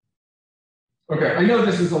 Okay, I know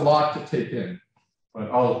this is a lot to take in,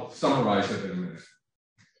 but I'll summarize it in a minute.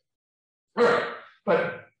 All right,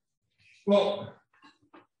 but, well,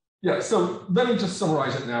 yeah, so let me just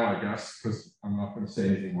summarize it now, I guess, because I'm not going to say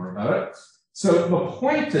anything more about it. So the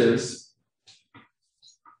point is,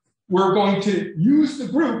 we're going to use the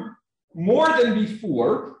group more than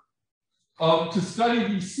before to study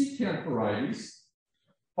these secant varieties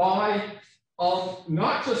by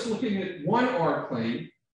not just looking at one R plane,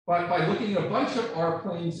 but by looking at a bunch of R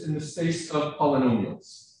planes in the space of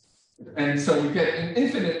polynomials. And so we get an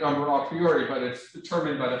infinite number a priori, but it's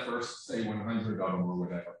determined by the first, say, 100 of them or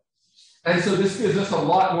whatever. And so this gives us a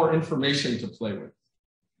lot more information to play with.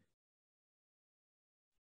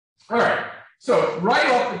 All right, so right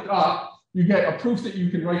off the top, you get a proof that you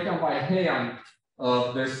can write down by hand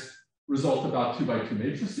of this result about 2 by 2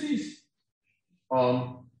 matrices.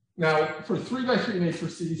 Now, for 3 by 3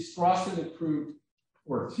 matrices, Strassen had proved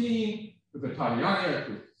 14, with Italiani, I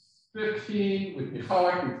proved 15, with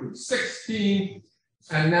Michalik, we proved 16,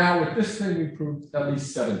 and now with this thing, we proved at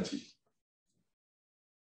least 17.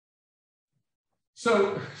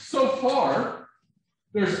 So far,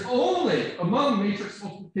 there's only, among matrix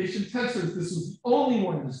multiplication tensors, this was the only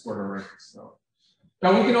one in this order rank itself.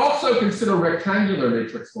 Now, we can also consider rectangular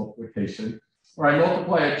matrix multiplication, where I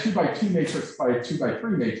multiply a 2 by 2 matrix by a 2 by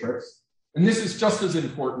 3 matrix. And this is just as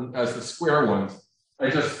important as the square ones. I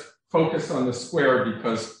just focus on the square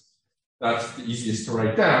because that's the easiest to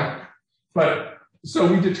write down. But so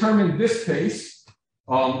we determined this case.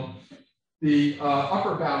 The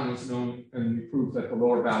upper bound was known, and we proved that the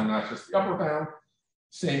lower bound matches the upper bound.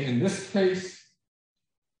 Same in this case.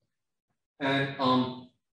 And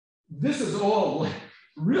this is all like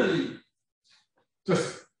really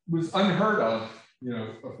just was unheard of, you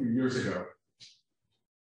know, a few years ago.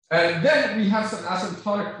 And then we have some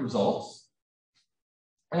asymptotic results.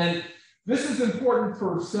 And this is important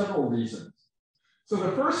for several reasons. So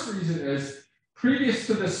the first reason is, previous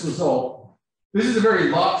to this result, this is a very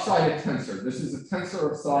lopsided tensor. This is a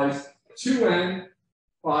tensor of size 2n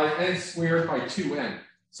by n squared by 2n.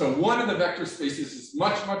 So one of the vector spaces is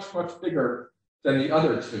much, much, much bigger than the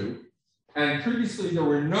other two. And previously, there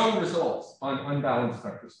were no results on unbalanced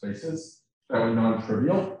vector spaces that were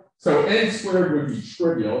non-trivial. So n squared would be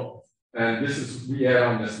trivial. And this is, we add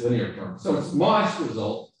on this linear term. So it's a modest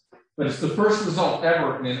result, but it's the first result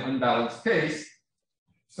ever in an unbalanced case.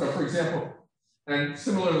 So for example, and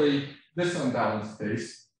similarly, this unbalanced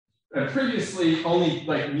case, and previously only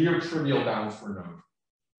like near trivial bounds were known.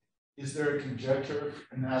 Is there a conjecture,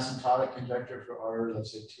 an asymptotic conjecture for R,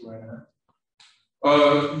 let's say 2n?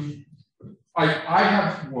 I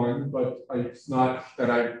have one, but it's not that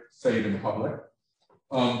I say it in public.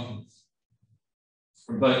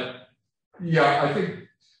 But yeah, I think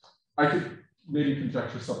I could maybe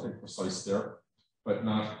conjecture something precise there, but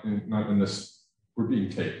not in this. We're being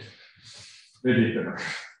taped. Maybe at dinner.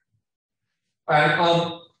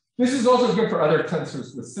 And this is also good for other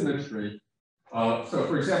tensors with symmetry. So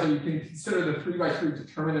for example, you can consider the 3 by 3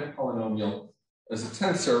 determinant polynomial as a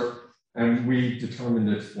tensor, and we determined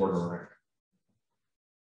its order rank.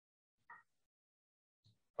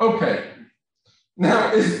 Okay. Now,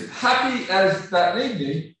 as happy as that made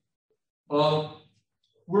me,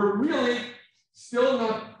 we're really still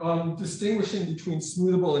not distinguishing between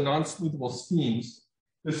smoothable and non-smoothable schemes.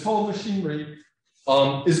 This whole machinery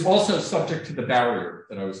is also subject to the barrier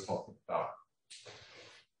that I was talking about.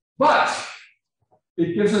 But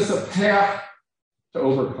it gives us a path to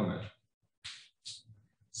overcome it.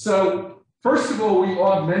 So first of all, we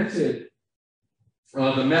augmented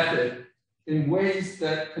the method in ways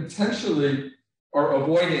that potentially are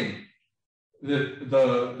avoiding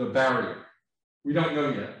the barrier. We don't know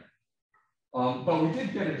yet. But we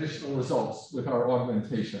did get additional results with our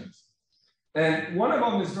augmentations. And one of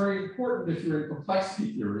them is very important if you're in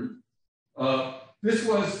complexity theory, This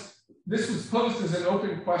was posed as an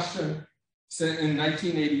open question in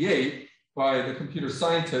 1988 by the computer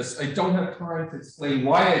scientists. I don't have time to explain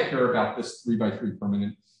why I care about this 3x3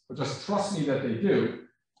 permanent, but just trust me that they do.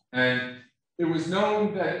 And it was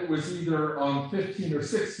known that it was either 15 or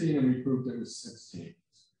 16, and we proved it was 16.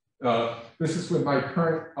 This is with my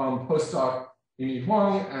current postdoc, Amy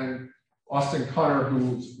Huang, and Austin Connor,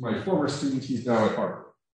 who's my former student. He's now at Harvard.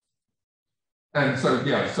 And so,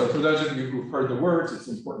 yeah, so for those of you who've heard the words, it's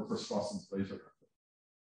important for Strassen's laser method.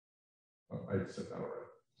 Oh, I said that already.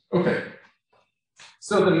 Okay.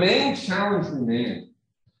 So the main challenge remaining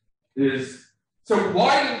is, so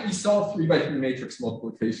why didn't we solve 3x3 matrix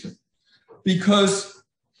multiplication? Because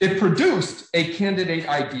it produced a candidate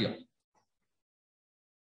ideal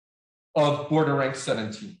of border rank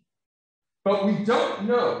 17. But we don't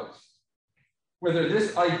know whether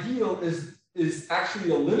this ideal is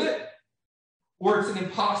actually a limit or it's an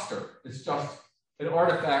imposter. It's just an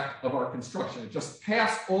artifact of our construction. It just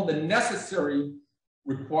passed all the necessary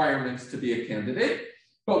requirements to be a candidate,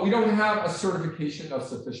 but we don't have a certification of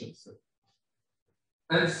sufficiency.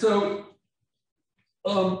 And so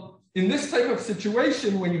in this type of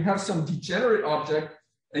situation, when you have some degenerate object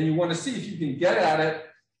and you want to see if you can get at it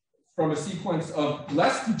from a sequence of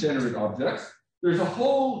less degenerate objects, there's a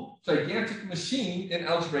whole gigantic machine in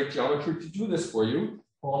algebraic geometry to do this for you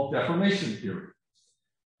called deformation theory.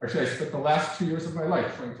 Actually, I spent the last 2 years of my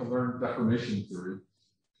life trying to learn deformation theory.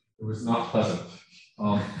 It was not pleasant.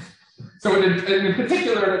 So in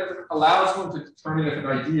particular, it allows one to determine if an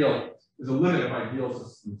ideal is a limit of ideals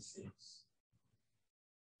of smooth schemes.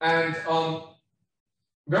 And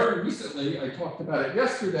very recently, I talked about it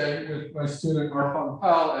yesterday with my student Arfan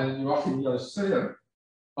Pal and Joachim Yosef.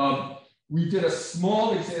 We did a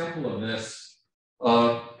small example of this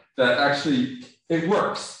that actually, it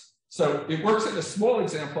works. So it works in a small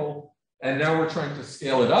example, and now we're trying to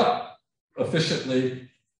scale it up efficiently.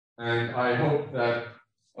 And I hope that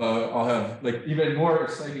I'll have like even more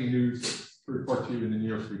exciting news to report to you in the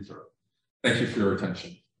near future. Thank you for your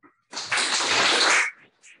attention.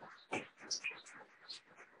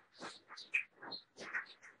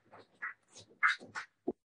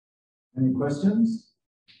 Any questions?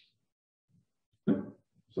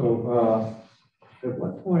 So at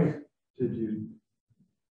what point did you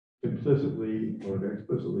implicitly or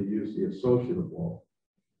explicitly use the associative law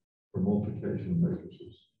for multiplication of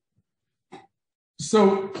matrices?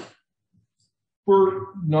 So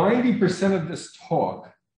for 90% of this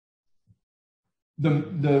talk,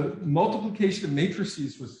 the multiplication of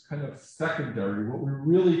matrices was kind of secondary. What we're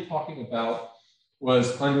really talking about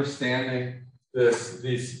was understanding this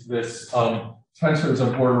tensors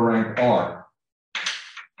of order rank R.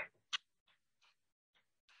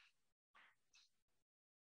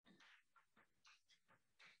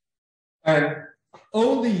 And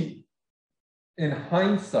only in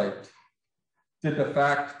hindsight did the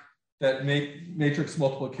fact that matrix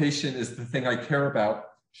multiplication is the thing I care about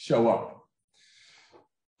show up.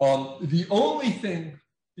 The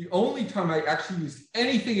only time I actually used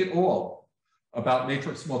anything at all about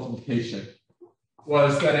matrix multiplication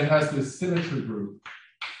was that it has this symmetry group.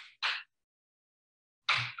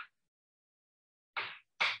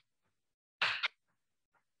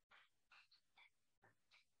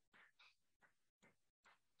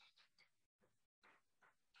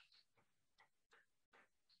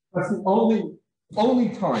 That's the only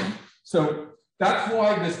time. So that's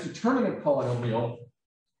why this determinant polynomial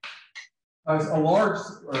has a large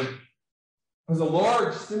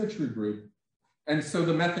symmetry group, and so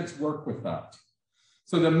the methods work with that.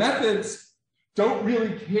 So the methods don't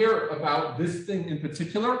really care about this thing in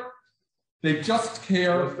particular. They just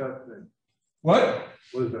care. What's that thing? What?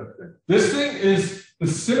 What is that thing? This thing is the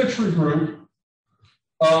symmetry group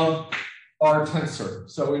of our tensor.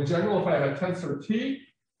 So in general, if I have a tensor T,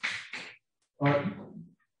 But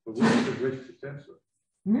what is the which to tensor?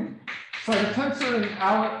 So I have a tensor in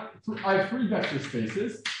I have three vector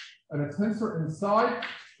spaces, and a tensor inside,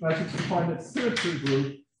 and I can define its symmetry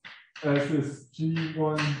group as this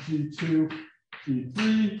G1, G2,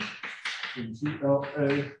 G3, and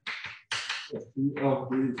GLA, plus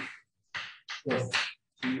GLB, plus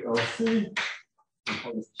GLC,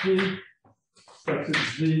 equals G, such that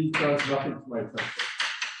Z does nothing to my tensor.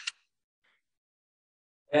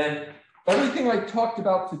 And everything I talked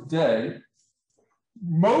about today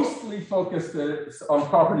mostly focused on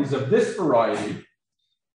properties of this variety,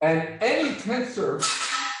 and any tensor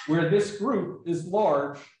where this group is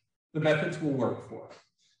large, the methods will work for.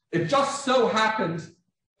 It just so happens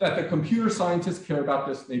that the computer scientists care about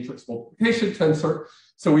this matrix multiplication tensor,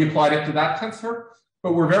 so we applied it to that tensor,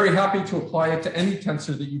 but we're very happy to apply it to any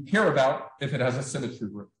tensor that you care about if it has a symmetry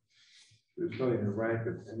group. You're showing the rank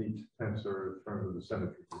of any tensor in terms of the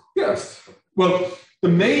symmetry group. Yes. Well, the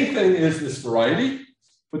main thing is this variety,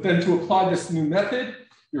 but then to apply this new method,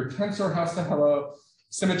 your tensor has to have a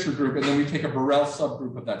symmetry group, and then we take a Borel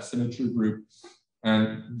subgroup of that symmetry group,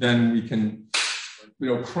 and then we can,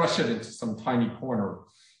 crush it into some tiny corner.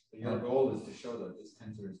 Your goal is to show that this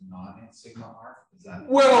tensor is not in sigma R. Is that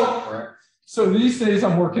correct? So these days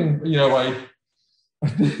I'm working,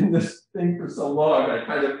 I've been in this thing for so long, I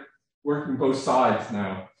kind of working both sides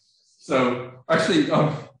now. So actually,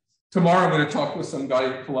 tomorrow I'm going to talk with some guy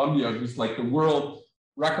at Columbia who's like the world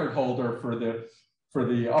record holder for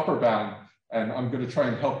the upper bound, and I'm going to try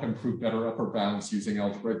and help him prove better upper bounds using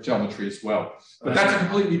algebraic geometry as well. But that's a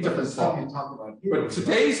completely different talk. But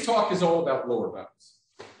today's talk is all about lower bounds.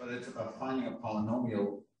 But it's about finding a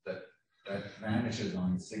polynomial that vanishes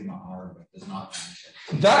on sigma R, but does not vanish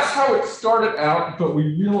it. That's how it started out, but we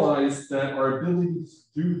realized that our ability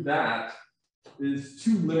to do that is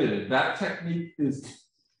too limited. That technique is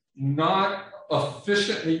not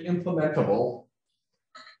efficiently implementable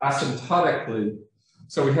asymptotically.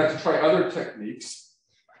 So we had to try other techniques.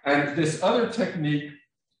 And this other technique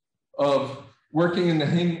of working in the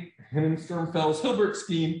Hinning-Sternfels-Hilbert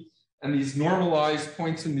scheme and these normalized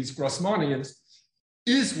points in these Grassmannians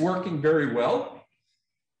is working very well.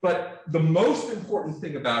 But the most important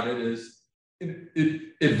thing about it is it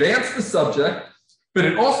advanced the subject, but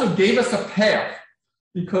it also gave us a path,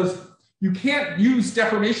 because you can't use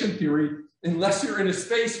deformation theory unless you're in a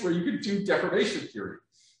space where you can do deformation theory.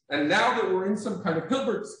 And now that we're in some kind of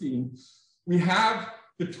Hilbert scheme, we have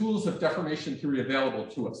the tools of deformation theory available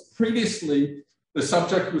to us. Previously, the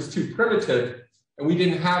subject was too primitive, and we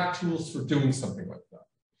didn't have tools for doing something like that.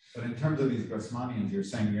 But in terms of these Grassmannians, you're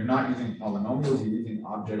saying you're not using polynomials, you're using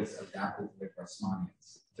objects adapted to the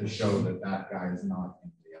Grassmannians to show that that guy is not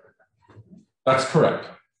in the other guy. That's correct.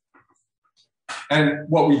 And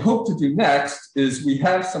what we hope to do next is we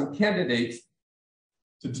have some candidates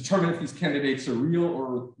to determine if these candidates are real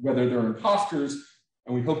or whether they're imposters.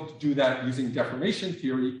 And we hope to do that using deformation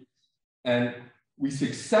theory. And we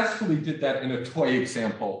successfully did that in a toy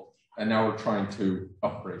example. And now we're trying to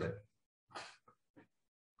upgrade it.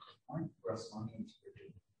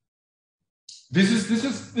 This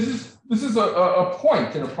is a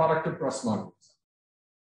point in a product of Grassmannians.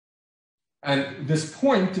 And this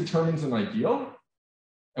point determines an ideal.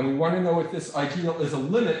 And we want to know if this ideal is a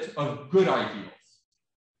limit of good ideals.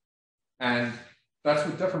 And that's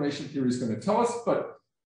what deformation theory is going to tell us. But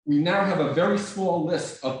we now have a very small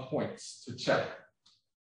list of points to check.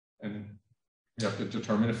 And we have to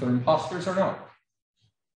determine if they're imposters or not.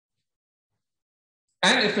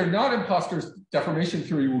 And if they're not imposters, deformation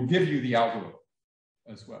theory will give you the algorithm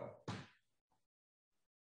as well.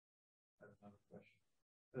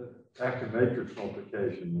 After matrix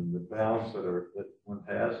multiplication and the bounds that one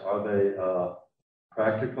has, are they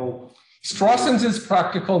practical? Strassen's is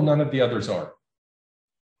practical, none of the others are.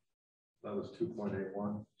 That was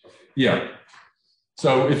 2.81. Yeah.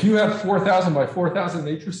 So if you have 4,000 by 4,000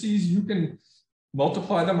 matrices, you can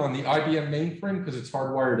multiply them on the IBM mainframe because it's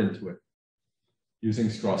hardwired into it using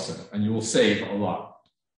Strassen, and you will save a lot.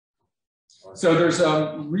 So there's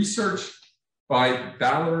research by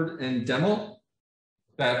Ballard and Demel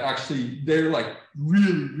that actually they're like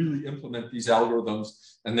really implement these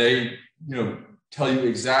algorithms, and they tell you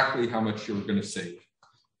exactly how much you're going to save,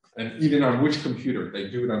 and even on which computer. They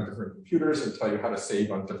do it on different computers and tell you how to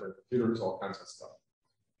save on different computers, all kinds of stuff.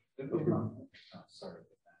 Sorry.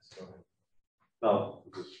 Go ahead. No,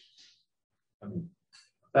 I mean,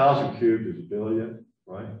 1,000 cubed is a billion,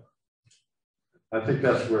 right? I think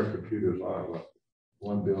that's where computers are. What,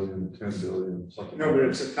 1 billion, 10 billion, something. No, but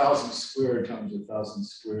it's 1,000 squared times 1,000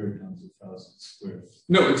 squared times 1,000 squared.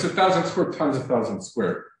 No, it's 1,000 squared times 1,000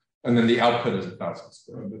 squared, and then the output is 1,000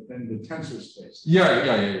 squared. But then the tensor space.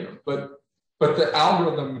 Yeah. But the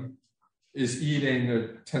algorithm is eating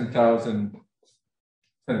the 10,000.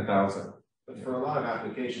 But for a lot of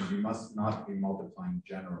applications, you must not be multiplying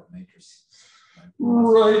general matrices.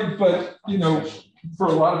 Right, but for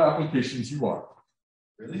a lot of applications, you are.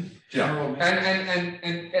 Really? Yeah.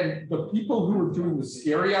 And the people who are doing the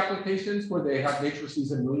scary applications where they have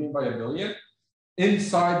matrices 1,000,000 by 1,000,000,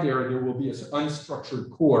 inside there will be an unstructured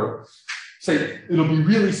core. Say it'll be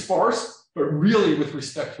really sparse, but really with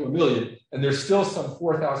respect to 1,000,000, and there's still some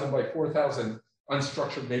 4,000 by 4,000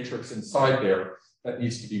 unstructured matrix inside there that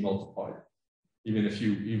needs to be multiplied, even if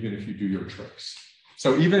you do your tricks.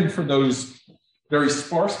 So even for those very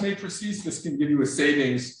sparse matrices, this can give you a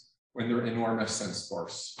savings when they're enormous and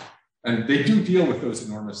sparse. And they do deal with those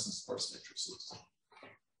enormous and sparse matrices.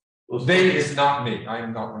 Well, They is not me. I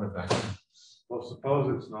am not one of them. well,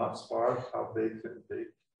 suppose it's not sparse, how big can it be,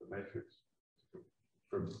 the matrix,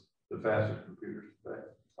 for the fastest computers today?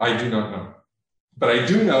 I do not know. But I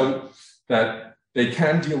do know that they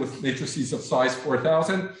can deal with matrices of size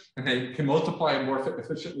 4,000, and they can multiply and more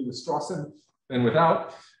efficiently with Strassen than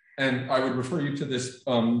without. And I would refer you to this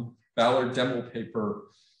Ballard demo paper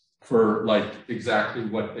for like exactly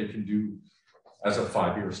what they can do as of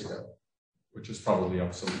 5 years ago, which is probably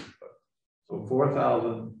obsolete. But. So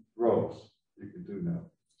 4,000 rows you can do now.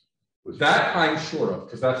 That I'm sure of,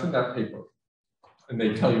 because that's in that paper. And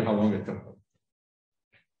they tell you how long it took them.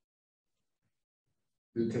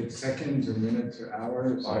 Does it take seconds or minutes or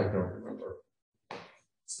hours? I don't remember.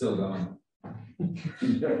 Still going.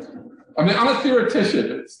 I mean, I'm a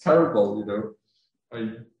theoretician. It's terrible, you know.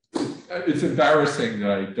 It's embarrassing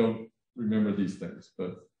that I don't remember these things,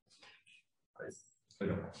 but I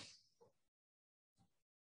don't know.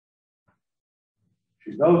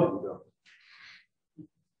 She knows you don't.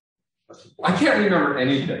 I can't remember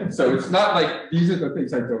anything, so it's not like these are the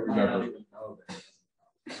things I don't remember.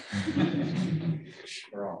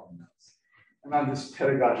 We're all nuts. And on this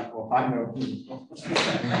pedagogical high note,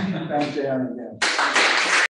 thank you again.